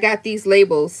Cute, and I got these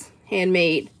labels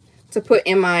handmade to put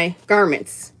in my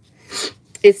garments.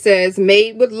 It says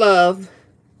made with love,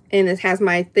 and it has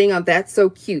my thing on That's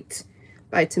So Cute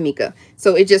by Tamika.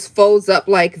 So it just folds up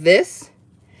like this,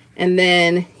 and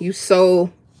then you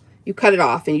cut it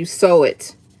off and you sew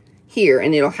it here,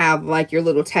 and it'll have like your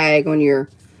little tag on your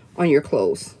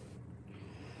clothes.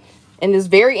 And it's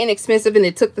very inexpensive, and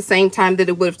it took the same time that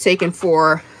it would have taken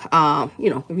for, you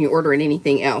know, if you're ordering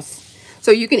anything else.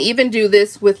 So you can even do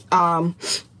this with, sorry,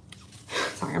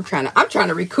 I'm trying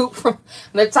to recoup from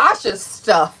Natasha's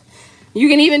stuff. You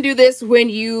can even do this when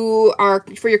you are,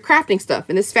 for your crafting stuff.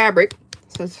 And this fabric,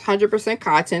 so it's 100%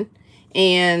 cotton.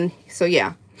 And so,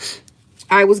 yeah.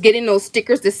 I was getting those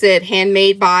stickers that said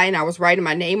handmade by, and I was writing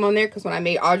my name on there because when I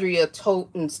made Audrey a tote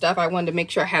and stuff, I wanted to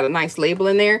make sure I had a nice label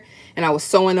in there, and I was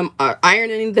sewing them,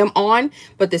 ironing them on.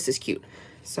 But this is cute.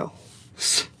 So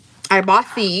I bought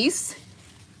these.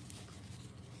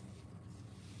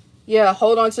 Yeah,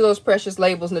 hold on to those precious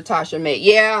labels Natasha made.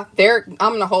 Yeah, I'm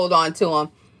gonna hold on to them.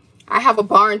 I have a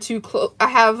barn too close. I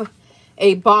have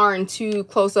a barn too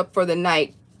close up for the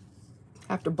night.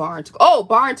 After barn to, oh,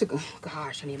 barn to,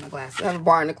 gosh, I need my glasses. I have a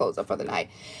barn to close up for the night.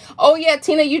 Oh yeah,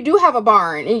 Tina, you do have a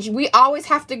barn, and you always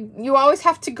have to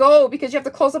go because you have to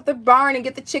close up the barn and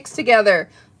get the chicks together.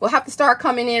 We'll have to start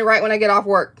coming in right when I get off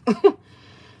work.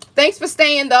 Thanks for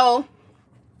staying though.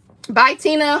 Bye,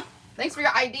 Tina. Thanks for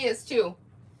your ideas too.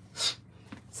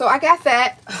 So I got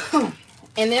that,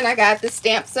 and then I got this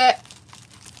stamp set.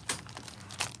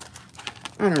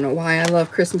 I don't know why I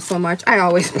love Christmas so much. I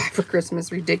always buy for Christmas.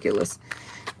 Ridiculous.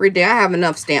 I have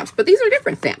enough stamps, but these are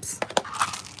different stamps.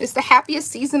 It's the happiest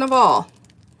season of all.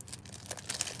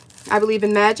 I believe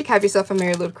in magic. Have yourself a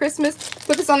merry little Christmas.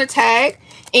 Put this on a tag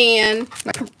and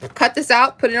cut this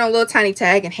out, put it on a little tiny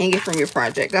tag, and hang it from your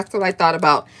project. That's what I thought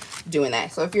about doing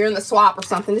that. So if you're in the swap or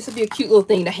something, this would be a cute little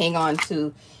thing to hang on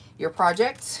to your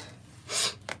project.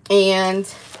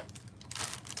 And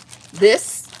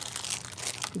this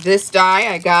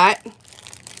die I got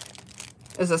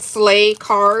is a sleigh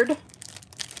card.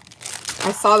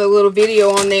 I saw the little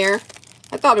video on there.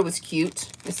 I thought it was cute.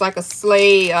 It's like a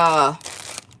sleigh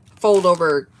fold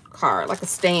over card, like a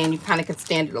stand. You kind of can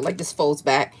stand it, like this folds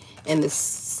back and this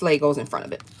sleigh goes in front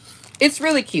of it. It's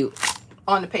really cute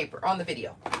on the paper, on the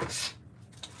video.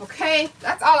 Okay,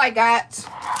 that's all I got.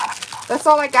 That's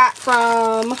all I got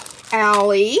from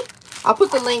Allie. I'll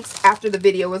put the links after the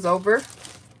video is over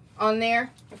on there.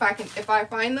 If I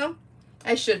find them,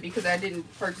 I should, because I didn't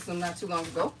purchase them not too long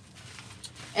ago.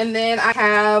 And then I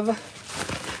have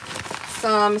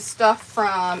some stuff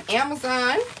from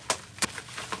Amazon.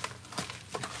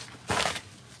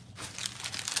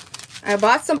 I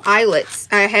bought some eyelets.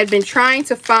 I had been trying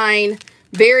to find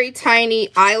very tiny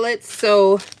eyelets,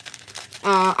 so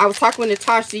I was talking with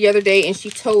Natasha the other day, and she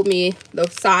told me the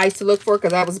size to look for,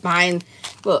 because I was buying,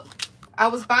 look, I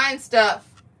was buying stuff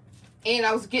and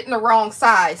I was getting the wrong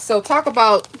size. So talk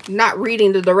about not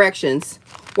reading the directions.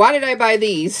 Why did I buy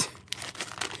these?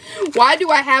 Why do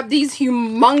I have these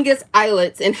humongous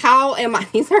eyelets? And how am I,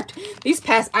 these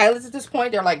past eyelets at this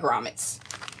point, they're like grommets.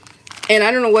 And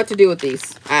I don't know what to do with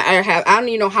these. I don't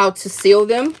even know how to seal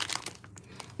them,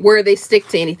 where they stick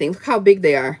to anything. Look how big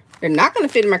they are. They're not going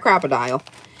to fit in my crocodile.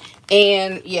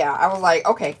 And yeah, I was like,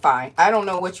 okay, fine. I don't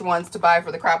know which ones to buy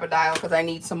for the crocodile, because I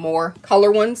need some more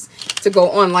color ones to go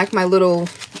on, like my little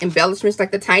embellishments,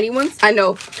 like the tiny ones. I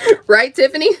know, right,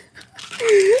 Tiffany?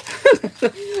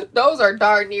 Those are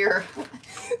darn near.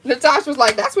 Natasha was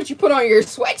like, that's what you put on your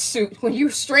sweatsuit when you're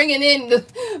stringing in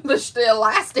the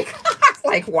elastic. I was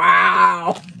like,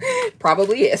 wow.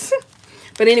 Probably is.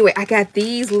 But anyway, I got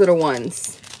these little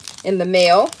ones in the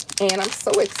mail, and I'm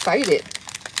so excited.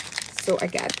 So I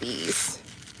got these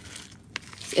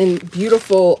in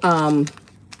beautiful,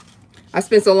 I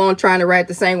spent so long trying to write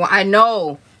the same one. I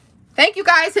know. Thank you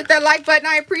guys. Hit that like button.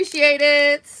 I appreciate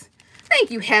it. Thank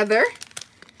you, Heather.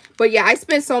 But yeah, I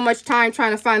spent so much time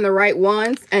trying to find the right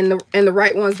ones and the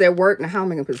right ones that work. Now, how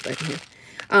am I going to put this back in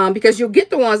here? Because you'll get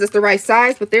the ones that's the right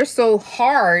size, but they're so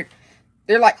hard.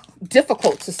 They're like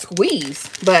difficult to squeeze.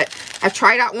 But I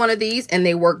tried out one of these and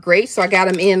they work great. So I got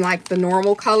them in like the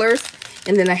normal colors.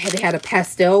 And then they had a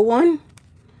pastel one.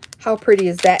 How pretty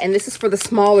is that? And this is for the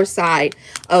smaller side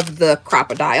of the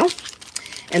crocodile.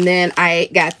 And then I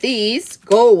got these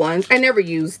gold ones. I never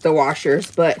use the washers,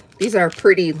 but these are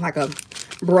pretty, like a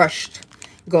brushed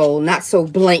gold, not so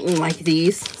blatant like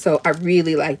these. So I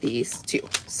really like these too.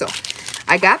 So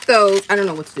I got those. I don't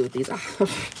know what to do with these. I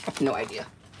have no idea.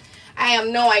 I have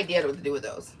no idea what to do with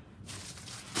those.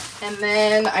 And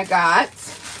then I got,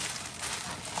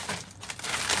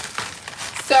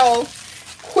 so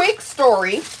quick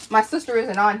story. My sister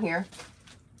isn't on here,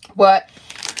 but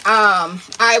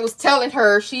I was telling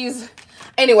her,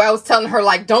 anyway, I was telling her,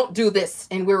 like, don't do this.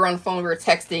 And we were on the phone, we were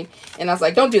texting, and I was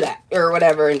like, don't do that, or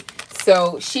whatever. And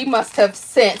so she must have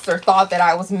sensed or thought that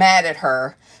I was mad at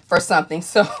her for something.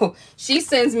 So she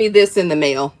sends me this in the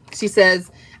mail. She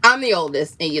says, I'm the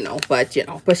oldest, and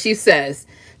but she says,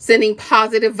 sending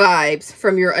positive vibes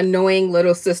from your annoying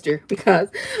little sister, because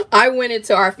I went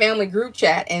into our family group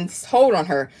chat and told on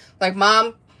her, like,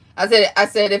 Mom, I said,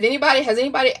 has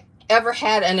anybody ever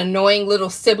had an annoying little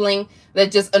sibling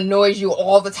that just annoys you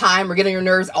all the time or get on your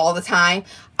nerves all the time?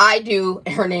 I do,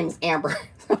 and her name is Amber.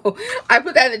 So I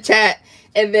put that in the chat,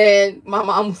 and then my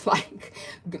mom was like,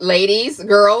 ladies,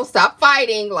 girls, stop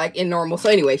fighting, like in normal. So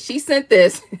anyway, she sent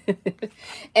this,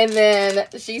 and then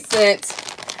she sent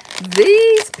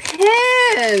these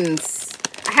pens.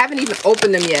 I haven't even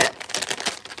opened them yet.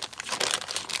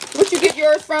 Where'd you get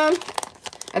yours from?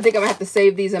 I think I'm gonna have to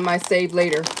save these in my save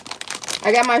later.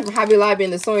 I got mine from Hobby Lobby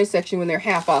in the sewing section when they're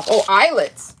half off. Oh,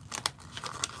 eyelets.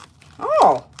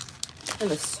 Oh, in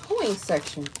the sewing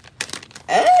section.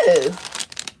 Oh,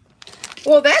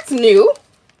 well, that's new.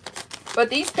 But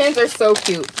these pens are so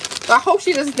cute. So I hope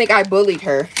she doesn't think I bullied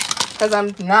her, because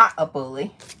I'm not a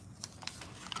bully.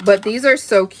 But these are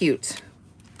so cute.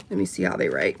 Let me see how they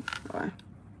write.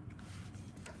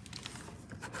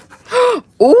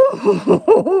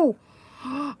 Ooh.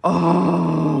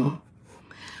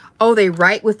 Oh, they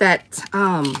write with that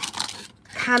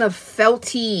kind of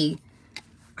felty,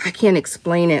 I can't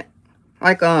explain it.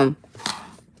 Like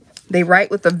they write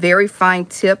with a very fine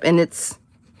tip, and it's,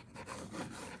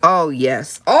 oh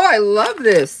yes. Oh, I love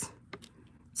this.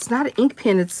 It's not an ink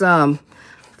pen, it's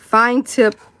fine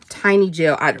tip tiny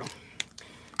gel.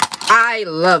 I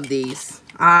love these.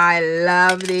 I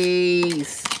love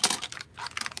these.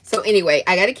 So anyway,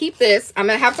 I got to keep this. I'm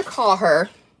going to have to call her,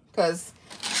 because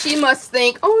she must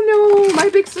think, oh no, my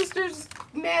big sister's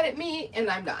mad at me, and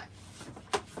I'm not.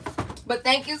 But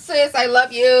thank you, sis. I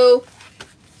love you.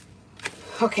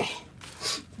 Okay.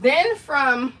 Then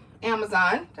from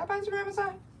Amazon. Did I buy this from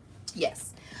Amazon?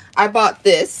 Yes. I bought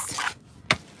this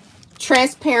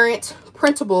transparent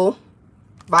printable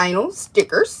vinyl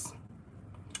stickers.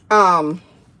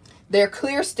 They're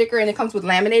clear sticker, and it comes with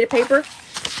laminated paper.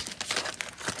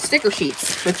 Sticker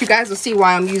sheets, but you guys will see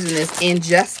why I'm using this in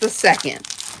just a second.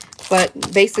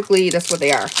 But basically, that's what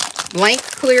they are. Blank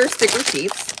clear sticker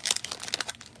sheets.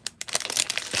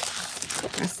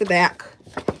 That's the back,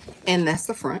 and that's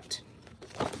the front.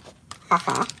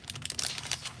 Haha.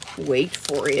 Wait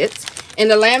for it.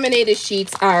 And the laminated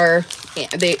sheets are,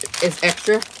 it's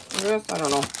extra. I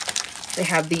don't know. They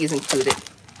have these included.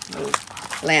 Those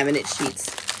laminate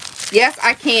sheets. Yes,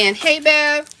 I can. Hey,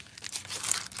 Bev.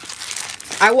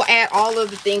 I will add all of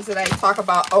the things that I talk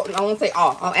about. Oh, I won't say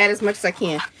all. I'll add as much as I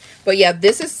can. But yeah,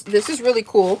 this is really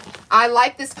cool. I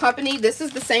like this company. This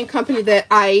is the same company that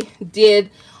I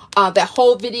did that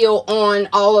whole video on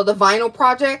all of the vinyl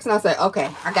projects, and I said,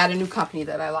 okay, I got a new company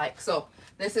that I like. So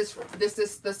this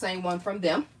is the same one from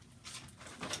them.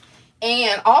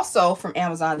 And also from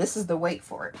Amazon, this is the wait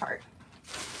for it part.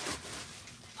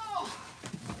 Oh,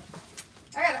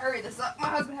 I gotta hurry this up. My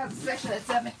husband has a section at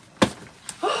 7.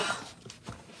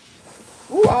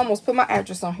 Ooh, I almost put my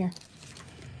address on here.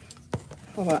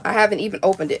 Hold on, I haven't even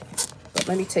opened it. But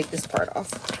let me take this part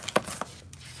off.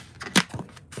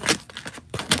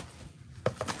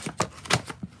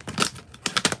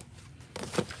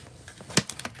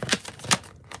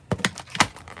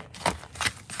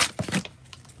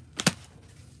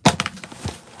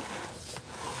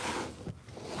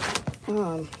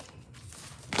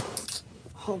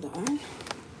 Hold on.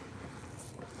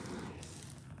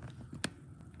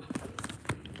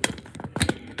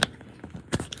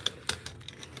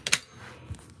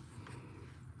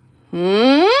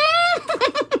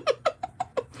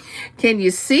 Can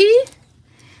you see?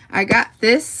 I got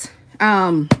this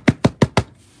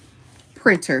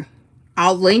printer.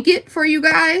 I'll link it for you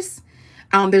guys.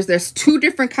 There's 2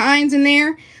 different kinds in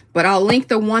there, but I'll link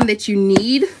the one that you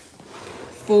need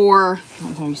for, I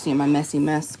don't know if you see my messy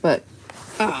mess, but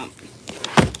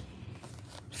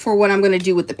for what I'm going to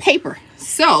do with the paper.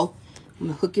 So I'm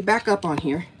going to hook it back up on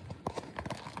here.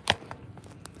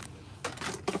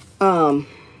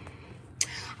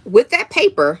 with that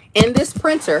paper and this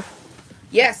printer.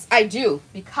 Yes, I do,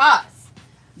 because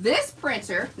this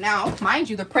printer, now mind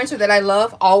you, the printer that I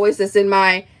love always is in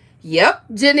my, yep,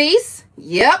 Janice,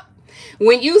 yep.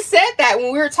 When you said that,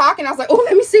 when we were talking, I was like, oh,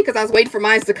 let me see, because I was waiting for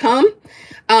mine to come.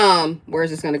 Where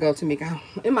is this going to go, Tamika?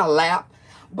 In my lap.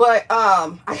 But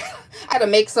I had to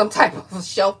make some type of a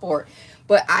shelf for it.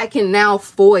 But I can now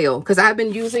foil, because I've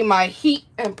been using my heat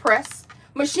and press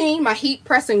machine, my heat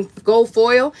press and gold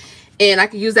foil, and I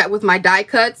can use that with my die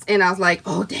cuts. And I was like,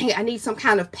 oh, dang it, I need some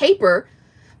kind of paper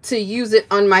to use it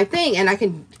on my thing. And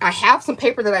I have some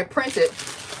paper that I printed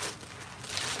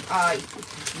a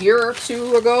year or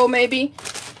two ago, maybe.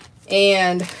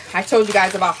 And I told you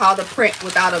guys about how to print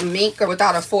without a mink or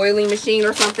without a foiling machine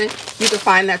or something. You can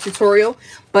find that tutorial.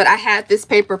 But I had this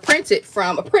paper printed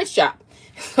from a print shop.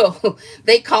 So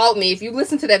they called me. If you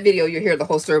listen to that video, you'll hear the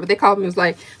whole story. But they called me and was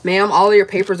like, ma'am, all of your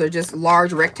papers are just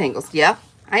large rectangles. Yeah,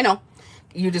 I know.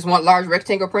 You just want large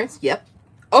rectangle prints? Yep.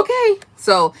 Okay.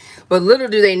 So, but little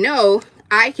do they know,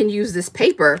 I can use this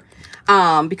paper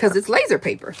because it's laser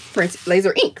paper,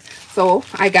 laser ink. So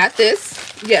I got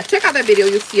this. Yeah, check out that video.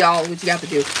 You'll see all what you got to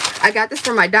do. I got this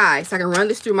for my die, so I can run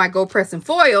this through my Go Press and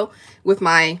Foil with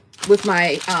my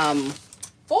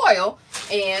foil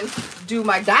and do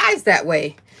my dies that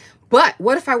way. But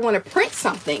what if I want to print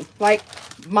something like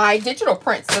my digital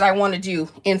prints that I want to do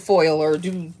in foil, or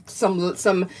do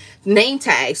some name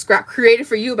tags created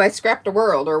for you by Scrap the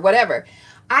World or whatever?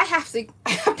 I have to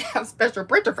have a special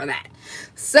printer for that.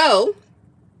 So,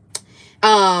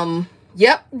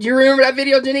 yep, do you remember that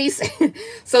video, Janice?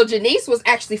 So Janice was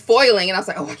actually foiling, and I was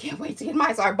like, oh, I can't wait to get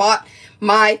mine. So I bought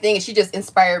my thing, and she just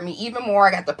inspired me even more.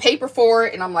 I got the paper for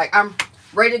it, and I'm like, I'm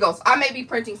ready to go. So I may be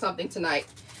printing something tonight.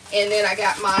 And then I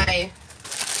got my,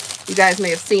 you guys may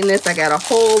have seen this, I got a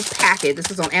whole packet. This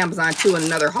is on Amazon too, in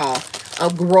another haul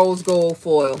of rose gold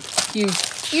foil.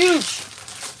 Huge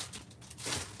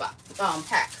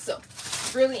pack. So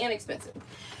really inexpensive.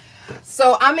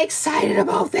 So I'm excited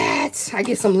about that. I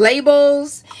get some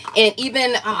labels and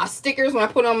even stickers. When I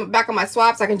put them back on my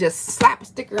swaps, I can just slap a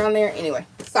sticker on there. Anyway,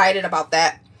 excited about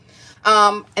that.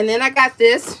 And then I got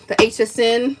this, the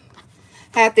HSN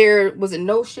had their, was it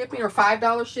no shipping or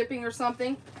 $5 shipping or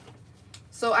something?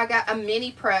 So I got a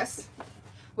mini press,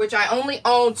 which I only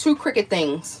own 2 Cricut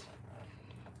things.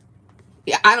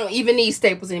 Yeah, I don't even need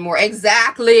staples anymore.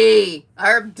 Exactly.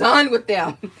 I'm done with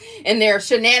them and their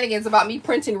shenanigans about me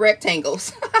printing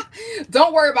rectangles.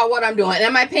 Don't worry about what I'm doing.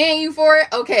 Am I paying you for it?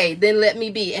 Okay, then let me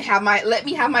be and let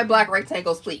me have my black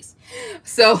rectangles, please.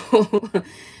 So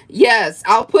yes,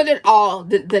 I'll put it all,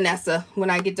 Vanessa, when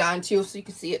I get done too, so you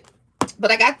can see it. But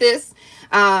I got this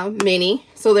mini.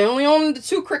 So they only own the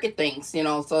 2 Cricut things, you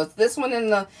know. So it's this one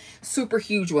and the super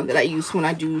huge one that I use when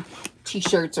I do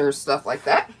t-shirts or stuff like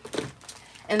that.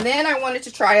 And then I wanted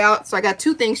to try out, so I got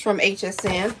 2 things from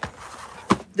HSN.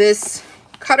 This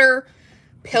cutter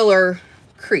pillar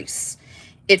crease.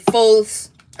 It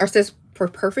folds, or says for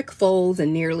perfect folds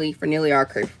and nearly all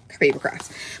paper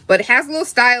crafts. But it has a little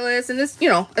stylus, and this, you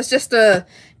know, it's just a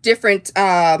different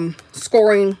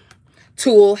scoring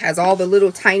tool. Has all the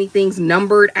little tiny things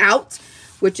numbered out,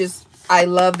 which is, I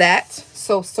love that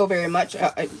so very much.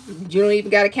 You don't even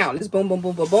got to count. It's boom, boom,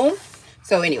 boom, boom, boom.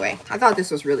 So anyway, I thought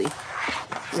this was really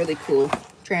cool.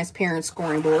 Transparent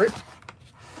scoring board.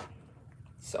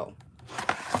 So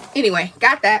anyway,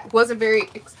 got that. Wasn't very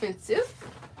expensive.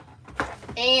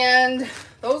 And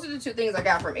those are the 2 things I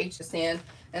got from HSN.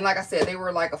 And like I said, they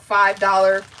were like a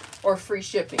 $5 or free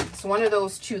shipping. So one of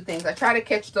those 2 things. I try to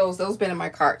catch those. Those been in my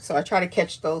cart. So I try to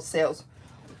catch those sales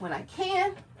when I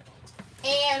can.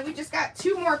 And we just got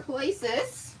 2 more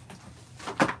places.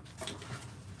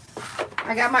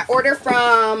 I got my order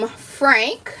from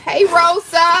Frank. Hey,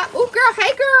 Rosa. Oh, girl.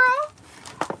 Hey,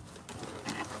 girl.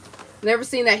 Never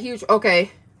seen that huge.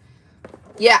 Okay.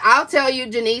 Yeah, I'll tell you,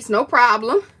 Janice. No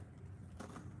problem.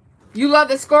 You love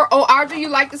the score. Oh, Audrey, you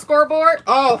like the scoreboard?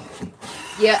 Oh,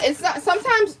 yeah. It's not.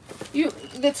 Sometimes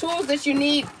the tools that you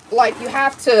need, like you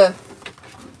have to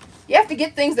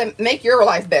get things that make your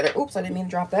life better. Oops, I didn't mean to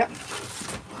drop that.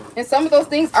 And some of those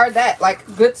things are that, like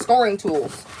good scoring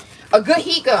tools. A good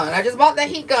heat gun. I just bought that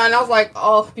heat gun. I was like,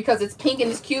 oh, because it's pink and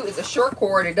it's cute. It's a short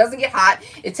cord. It doesn't get hot.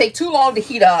 It takes too long to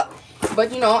heat up.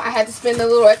 But, you know, I had to spend a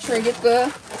little extra and get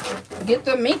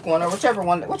the mink one or whichever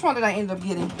one. Which one did I end up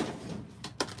getting?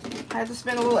 I had to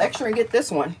spend a little extra and get this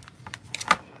one.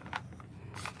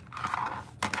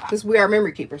 This We Are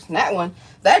Memory Keepers. And that one,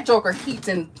 that joker heats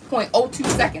in 0.02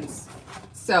 seconds.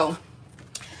 So,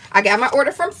 I got my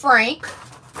order from Frank.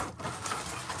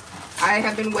 I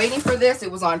have been waiting for this. It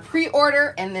was on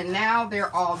pre-order, and then now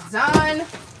they're all done.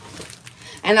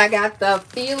 And I got the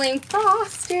Feeling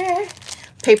Frosty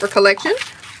paper collection.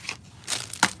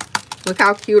 Look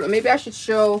how cute. Or maybe I should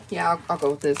show. Yeah, I'll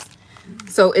go with this.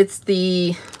 So it's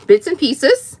the Bits and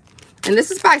Pieces. And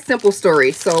this is by Simple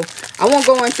Story. So I won't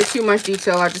go into too much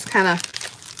detail. I'll just kind of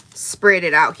spread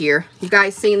it out here. You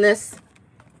guys seen this?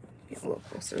 Get a little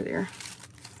closer there.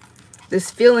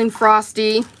 This Feeling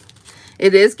Frosty.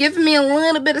 It is giving me a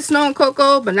little bit of Snow and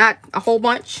Cocoa, but not a whole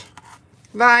bunch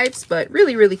vibes. But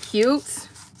really, really cute.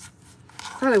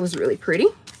 I thought it was really pretty.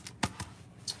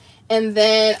 And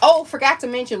then, oh, forgot to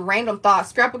mention Random Thoughts.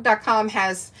 Scrapbook.com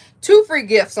has 2 free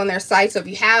gifts on their site. So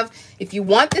if you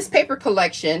want this paper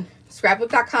collection,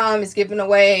 Scrapbook.com is giving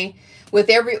away, with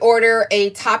every order,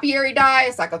 a topiary die.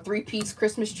 It's like a 3-piece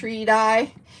Christmas tree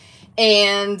die.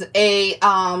 And a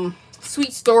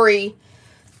Sweet Story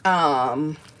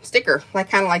sticker. Like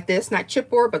kind of like this. Not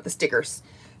chipboard, but the stickers.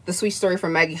 The Sweet Story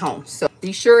from Maggie Holmes. So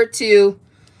be sure to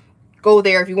go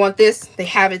there. If you want this, they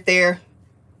have it there.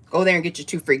 Go there and get your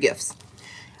 2 free gifts.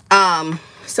 And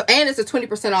it's a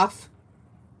 20% off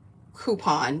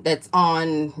coupon that's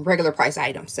on regular price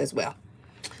items as well.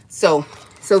 So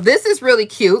this is really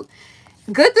cute.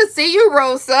 Good to see you,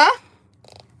 Rosa.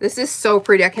 This is so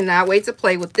pretty. I cannot wait to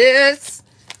play with this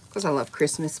because I love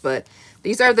Christmas. But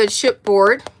these are the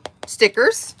chipboard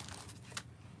stickers.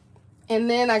 And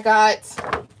then I got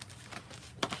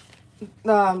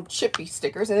chippy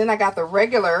stickers. And then I got the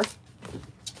regular,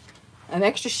 an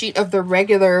extra sheet of the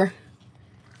regular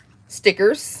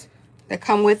stickers that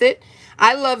come with it.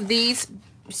 I love these,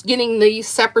 getting these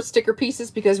separate sticker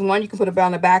pieces, because one, you can put it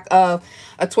on the back of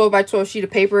a 12 by 12 sheet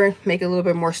of paper, make it a little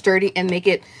bit more sturdy, and make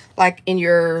it like in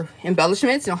your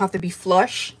embellishments. You don't have to be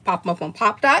flush. Pop them up on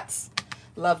pop dots.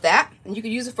 Love that. And you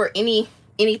can use it for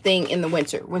anything in the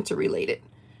winter related.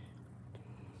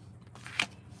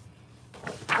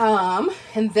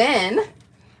 And then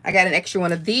I got an extra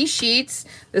one of these sheets.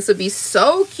 This would be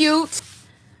so cute.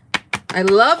 I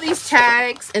love these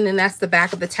tags. And then that's the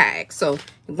back of the tag. So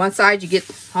on one side you get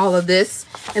all of this.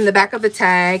 In the back of the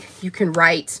tag you can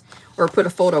write or put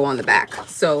a photo on the back.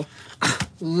 So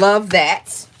love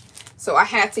that. So I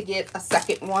had to get a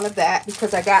second one of that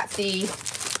because I got the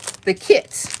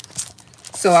kit.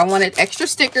 So I wanted extra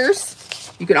stickers.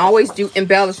 You can always do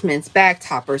embellishments, bag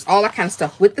toppers, all that kind of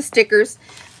stuff with the stickers.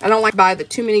 I don't like to buy the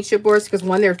too many chipboards because,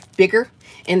 one, they're bigger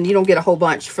and you don't get a whole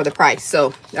bunch for the price.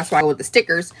 So that's why I go with the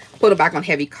stickers, put them back on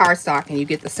heavy cardstock, and you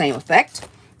get the same effect.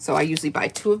 So I usually buy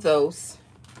 2 of those.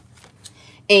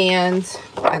 And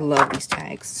I love these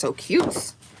tags. So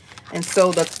cute. And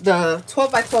so the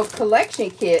 12 by 12 collection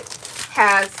kit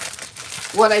has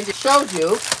what I just showed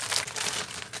you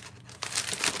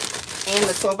and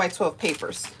the 12 by 12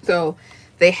 papers. So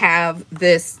they have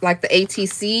this, like the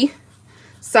ATC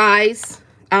size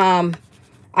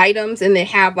items, and they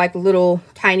have like little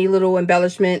tiny little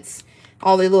embellishments,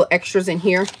 all the little extras in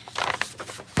here.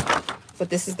 But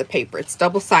this is the paper. It's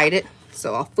double-sided.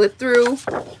 So I'll flip through.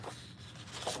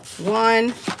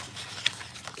 One.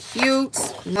 Cute.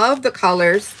 Love the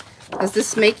colors. Does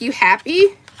this make you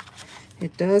happy?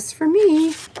 It does for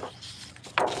me.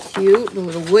 Cute. The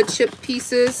little wood chip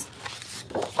pieces.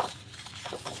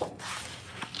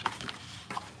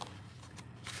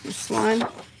 This one.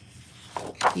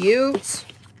 Cute.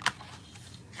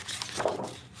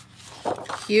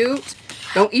 Cute.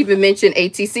 Don't even mention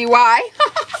ATCY.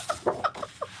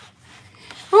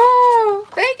 Oh,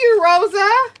 thank you, Rosa.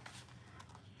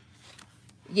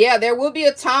 Yeah, there will be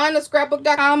a ton of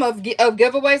scrapbook.com of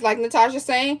giveaways, like Natasha's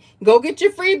saying. Go get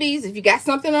your freebies. If you got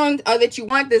something on that you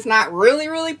want that's not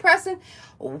really pressing,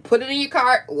 put it in your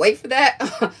cart. Wait for that.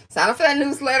 Sign up for that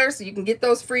newsletter so you can get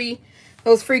those free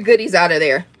goodies out of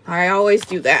there. I always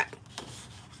do that.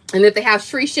 And if they have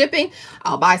free shipping,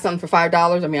 I'll buy something for $5.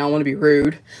 I mean, I don't want to be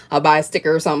rude. I'll buy a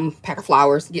sticker or something, pack of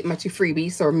flowers, get my 2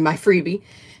 freebies or my freebie,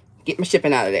 get my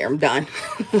shipping out of there. I'm done.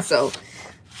 So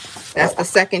that's the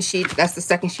second sheet. That's the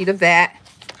second sheet of that.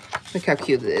 Look how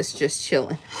cute it is, just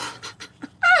chilling.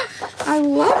 I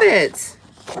love it.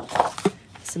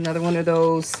 It's another one of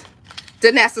those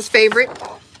Danasa's favorite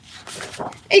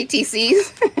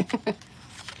ATCs.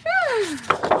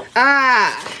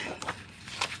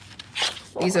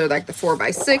 These are like the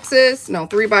 4x6s. No,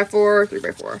 3x4,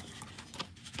 3x4.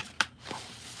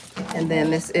 And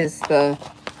then this is the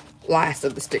last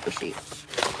of the sticker sheet.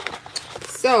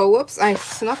 So, whoops, I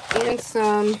snuck in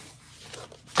some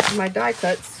of my die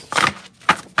cuts,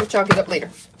 which I'll get up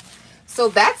later. So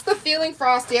that's the Feeling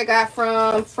Frosty I got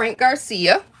from Frank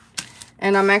Garcia.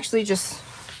 And I'm actually just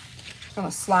going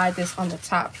to slide this on the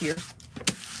top here.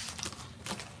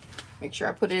 Make sure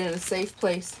I put it in a safe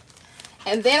place.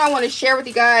 And then I want to share with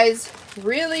you guys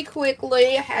really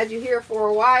quickly, I had you here for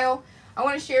a while. I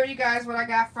want to share with you guys what I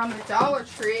got from the Dollar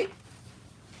Tree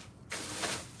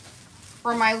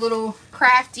for my little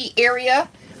crafty area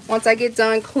once I get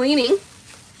done cleaning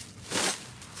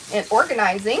and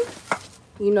organizing.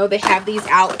 You know, they have these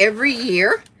out every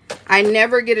year. I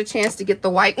never get a chance to get the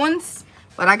white ones,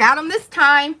 but I got them this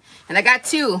time, and I got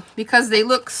two because they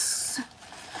look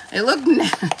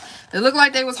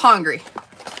like they was hungry.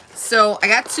 So I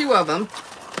got two of them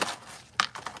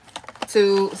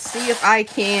to see if I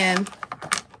can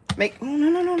make. Oh,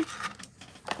 no.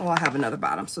 Oh, I have another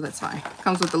bottom, so that's fine.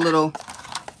 Comes with a little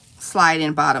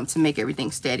slide-in bottom to make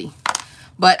everything steady.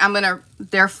 But I'm gonna,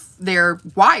 they're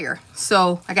wire,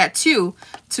 so I got two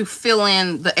to fill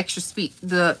in the extra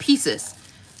the pieces.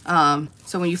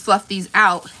 So when you fluff these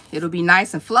out, it'll be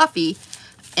nice and fluffy,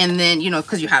 and then, you know,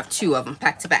 because you have two of them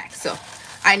back to back. So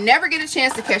I never get a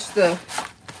chance to catch the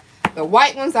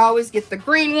white ones. I always get the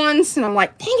green ones, and I'm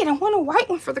like, dang it, I want a white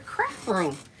one for the craft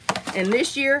room. And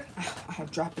this year, I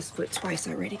have dropped this foot twice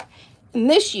already. And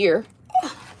this year,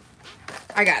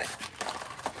 I got it.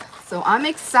 So I'm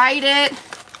excited.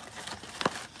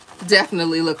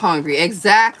 Definitely look hungry.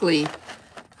 Exactly.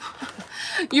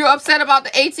 You're upset about the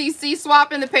ATC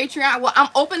swap in the Patreon? Well, I'm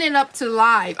opening up to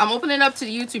live. I'm opening up to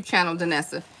the YouTube channel,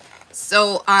 Danessa.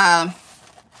 So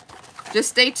just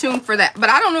stay tuned for that. But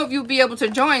I don't know if you'll be able to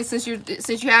join since you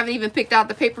haven't even picked out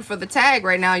the paper for the tag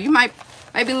right now. You might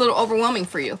be a little overwhelming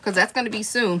for you because that's going to be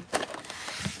soon.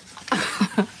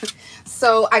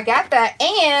 So I got that,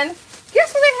 and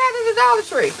guess what they had at the Dollar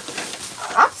Tree?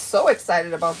 I'm so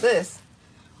excited about this.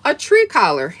 A tree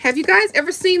collar. Have you guys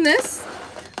ever seen this?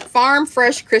 Farm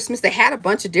Fresh Christmas. They had a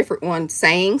bunch of different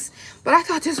sayings, but I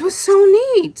thought this was so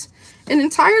neat. An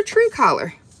entire tree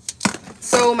collar.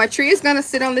 So my tree is gonna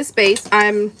sit on this base.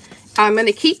 I'm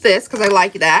gonna keep this because I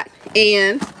like that,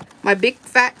 and my big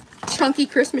fat chunky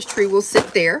Christmas tree will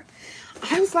sit there.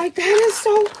 I was like, that is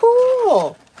so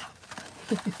cool.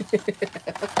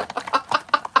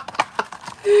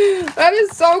 That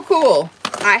is so cool.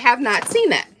 I have not seen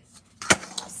that.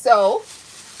 So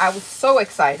I was so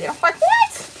excited. I'm like,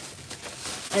 what?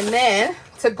 And then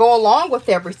to go along with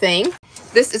everything,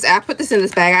 I put this in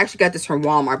this bag. I actually got this from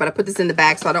Walmart, but I put this in the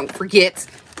bag so I don't forget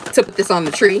to put this on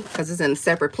the tree because it's in a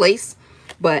separate place.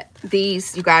 But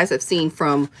these you guys have seen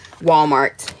from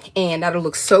Walmart, and that'll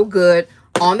look so good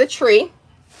on the tree.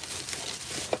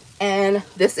 And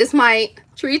this is my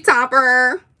tree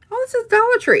topper. Oh, this is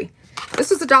Dollar Tree. This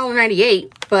was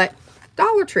 $1.98, but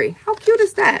Dollar Tree. How cute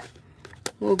is that?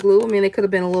 A little glue. I mean, they could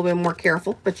have been a little bit more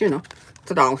careful, but you know,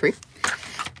 it's a Dollar Tree.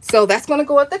 So that's going to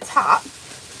go at the top.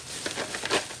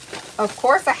 Of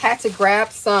course, I had to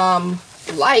grab some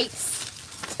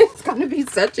lights. It's going to be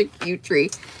such a cute tree.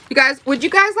 You guys, would you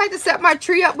guys like to set my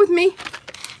tree up with me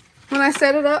when I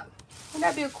set it up? Wouldn't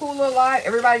that be a cool little live?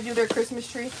 Everybody do their Christmas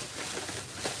tree.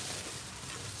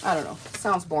 I don't know.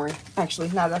 Sounds boring, actually,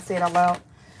 now that I say it out loud.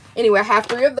 Anyway, I have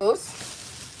 3 of those.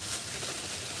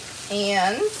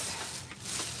 And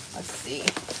let's see.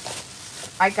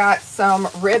 I got some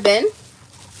ribbon.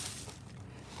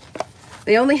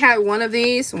 They only had one of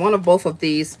both of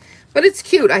these, but it's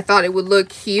cute. I thought it would look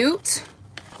cute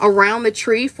around the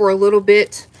tree for a little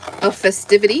bit of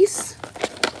festivities.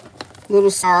 Little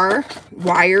star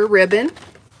wire ribbon.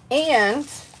 And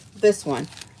this one.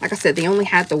 Like I said, they only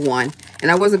had the one, and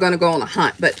I wasn't going to go on a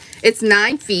hunt, but it's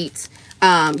 9 feet.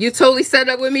 You totally set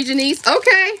up with me, Janice?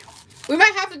 Okay. We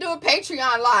might have to do a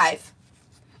Patreon live.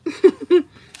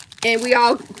 And we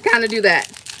all kind of do that.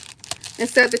 And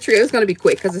set the tree. It's going to be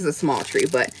quick because it's a small tree,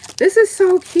 but this is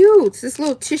so cute. This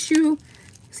little tissue,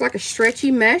 it's like a stretchy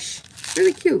mesh.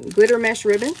 Really cute. Glitter mesh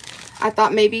ribbon. I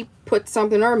thought maybe put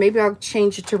something, or maybe I'll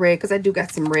change it to red because I do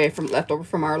got some red left over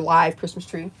from our live Christmas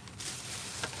tree.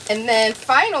 And then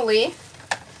finally,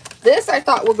 this I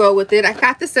thought will go with it. I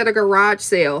got this at a garage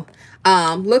sale.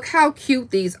 Look how cute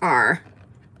these are.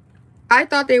 I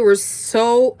thought they were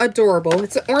so adorable.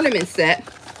 It's an ornament set.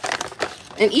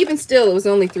 And even still, it was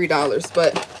only $3,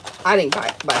 but I didn't buy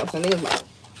it. I think it was like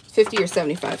 50 or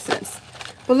 75 cents.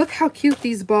 But look how cute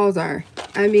these balls are.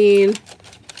 I mean,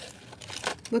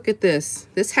 look at this.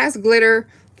 This has glitter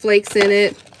flakes in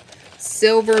it.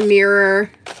 Silver mirror.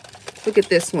 Look at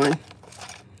this one.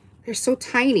 They're so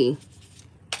tiny.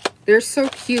 They're so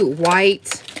cute.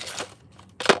 White.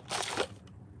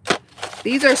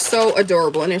 These are so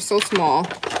adorable, and they're so small.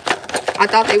 I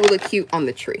thought they would look cute on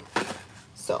the tree.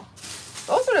 So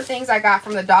those are the things I got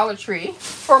from the Dollar Tree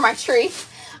for my tree.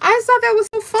 I just thought that was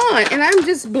so fun, and I'm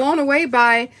just blown away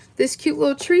by this cute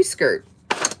little tree skirt.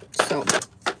 So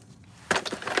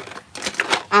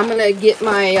I'm gonna get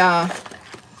my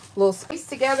little space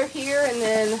together here, and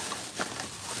then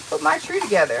put my tree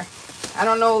together. I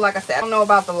don't know, like I said, I don't know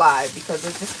about the live because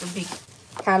it just would be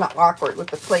kind of awkward with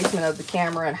the placement of the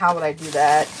camera, and how would I do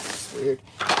that? It's weird.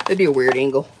 It'd be a weird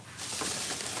angle.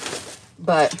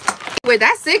 But anyway,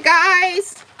 that's it,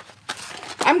 guys.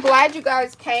 I'm glad you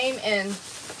guys came and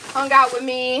hung out with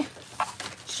me,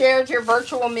 shared your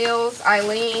virtual meals.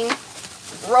 Eileen,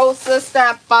 Rosa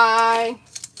stopped by,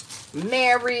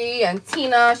 Mary and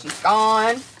Tina, she's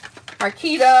gone,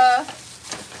 Marquita,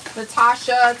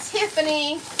 Natasha,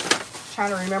 Tiffany,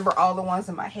 trying to remember all the ones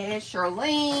in my head,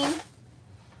 Charlene,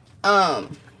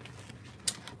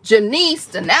 Janice,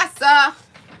 Danessa.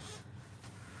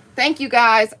 Thank you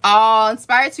guys all.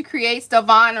 Inspired to Create, still on.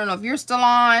 I don't know if you're still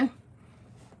on,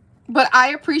 but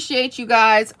I appreciate you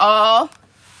guys all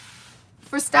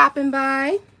for stopping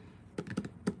by.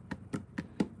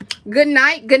 Good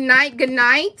night, good night, good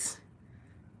night.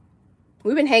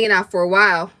 We've been hanging out for a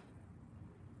while.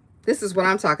 This is what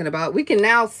I'm talking about. We can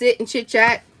now sit and chit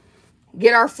chat,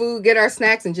 get our food, get our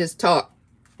snacks, and just talk.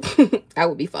 That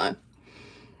would be fun.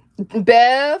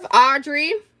 Bev,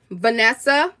 Audrey,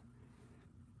 Vanessa,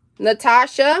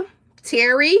 Natasha,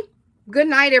 Terry. Good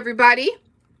night, everybody.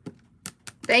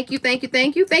 Thank you, thank you,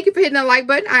 thank you. Thank you for hitting that like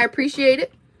button. I appreciate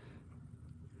it.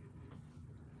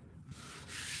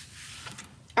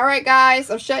 All right, guys,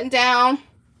 I'm shutting down.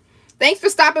 Thanks for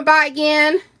stopping by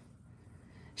again.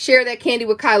 Share that candy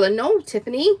with Kyla. No,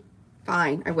 Tiffany.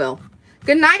 Fine, I will.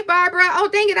 Good night, Barbara. Oh,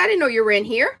 dang it. I didn't know you were in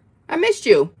here. I missed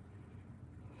you.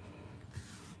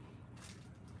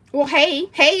 Well, hey.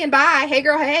 Hey and bye. Hey,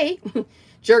 girl, hey.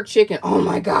 Jerk chicken. Oh,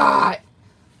 my God.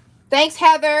 Thanks,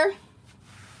 Heather.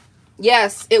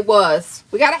 Yes, it was.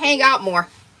 We got to hang out more.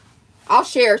 I'll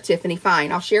share, Tiffany.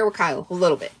 Fine. I'll share with Kyla a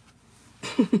little bit.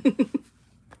 All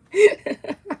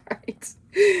right.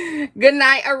 Good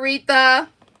night, Aretha.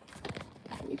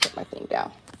 Let me put my thing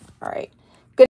down. All right.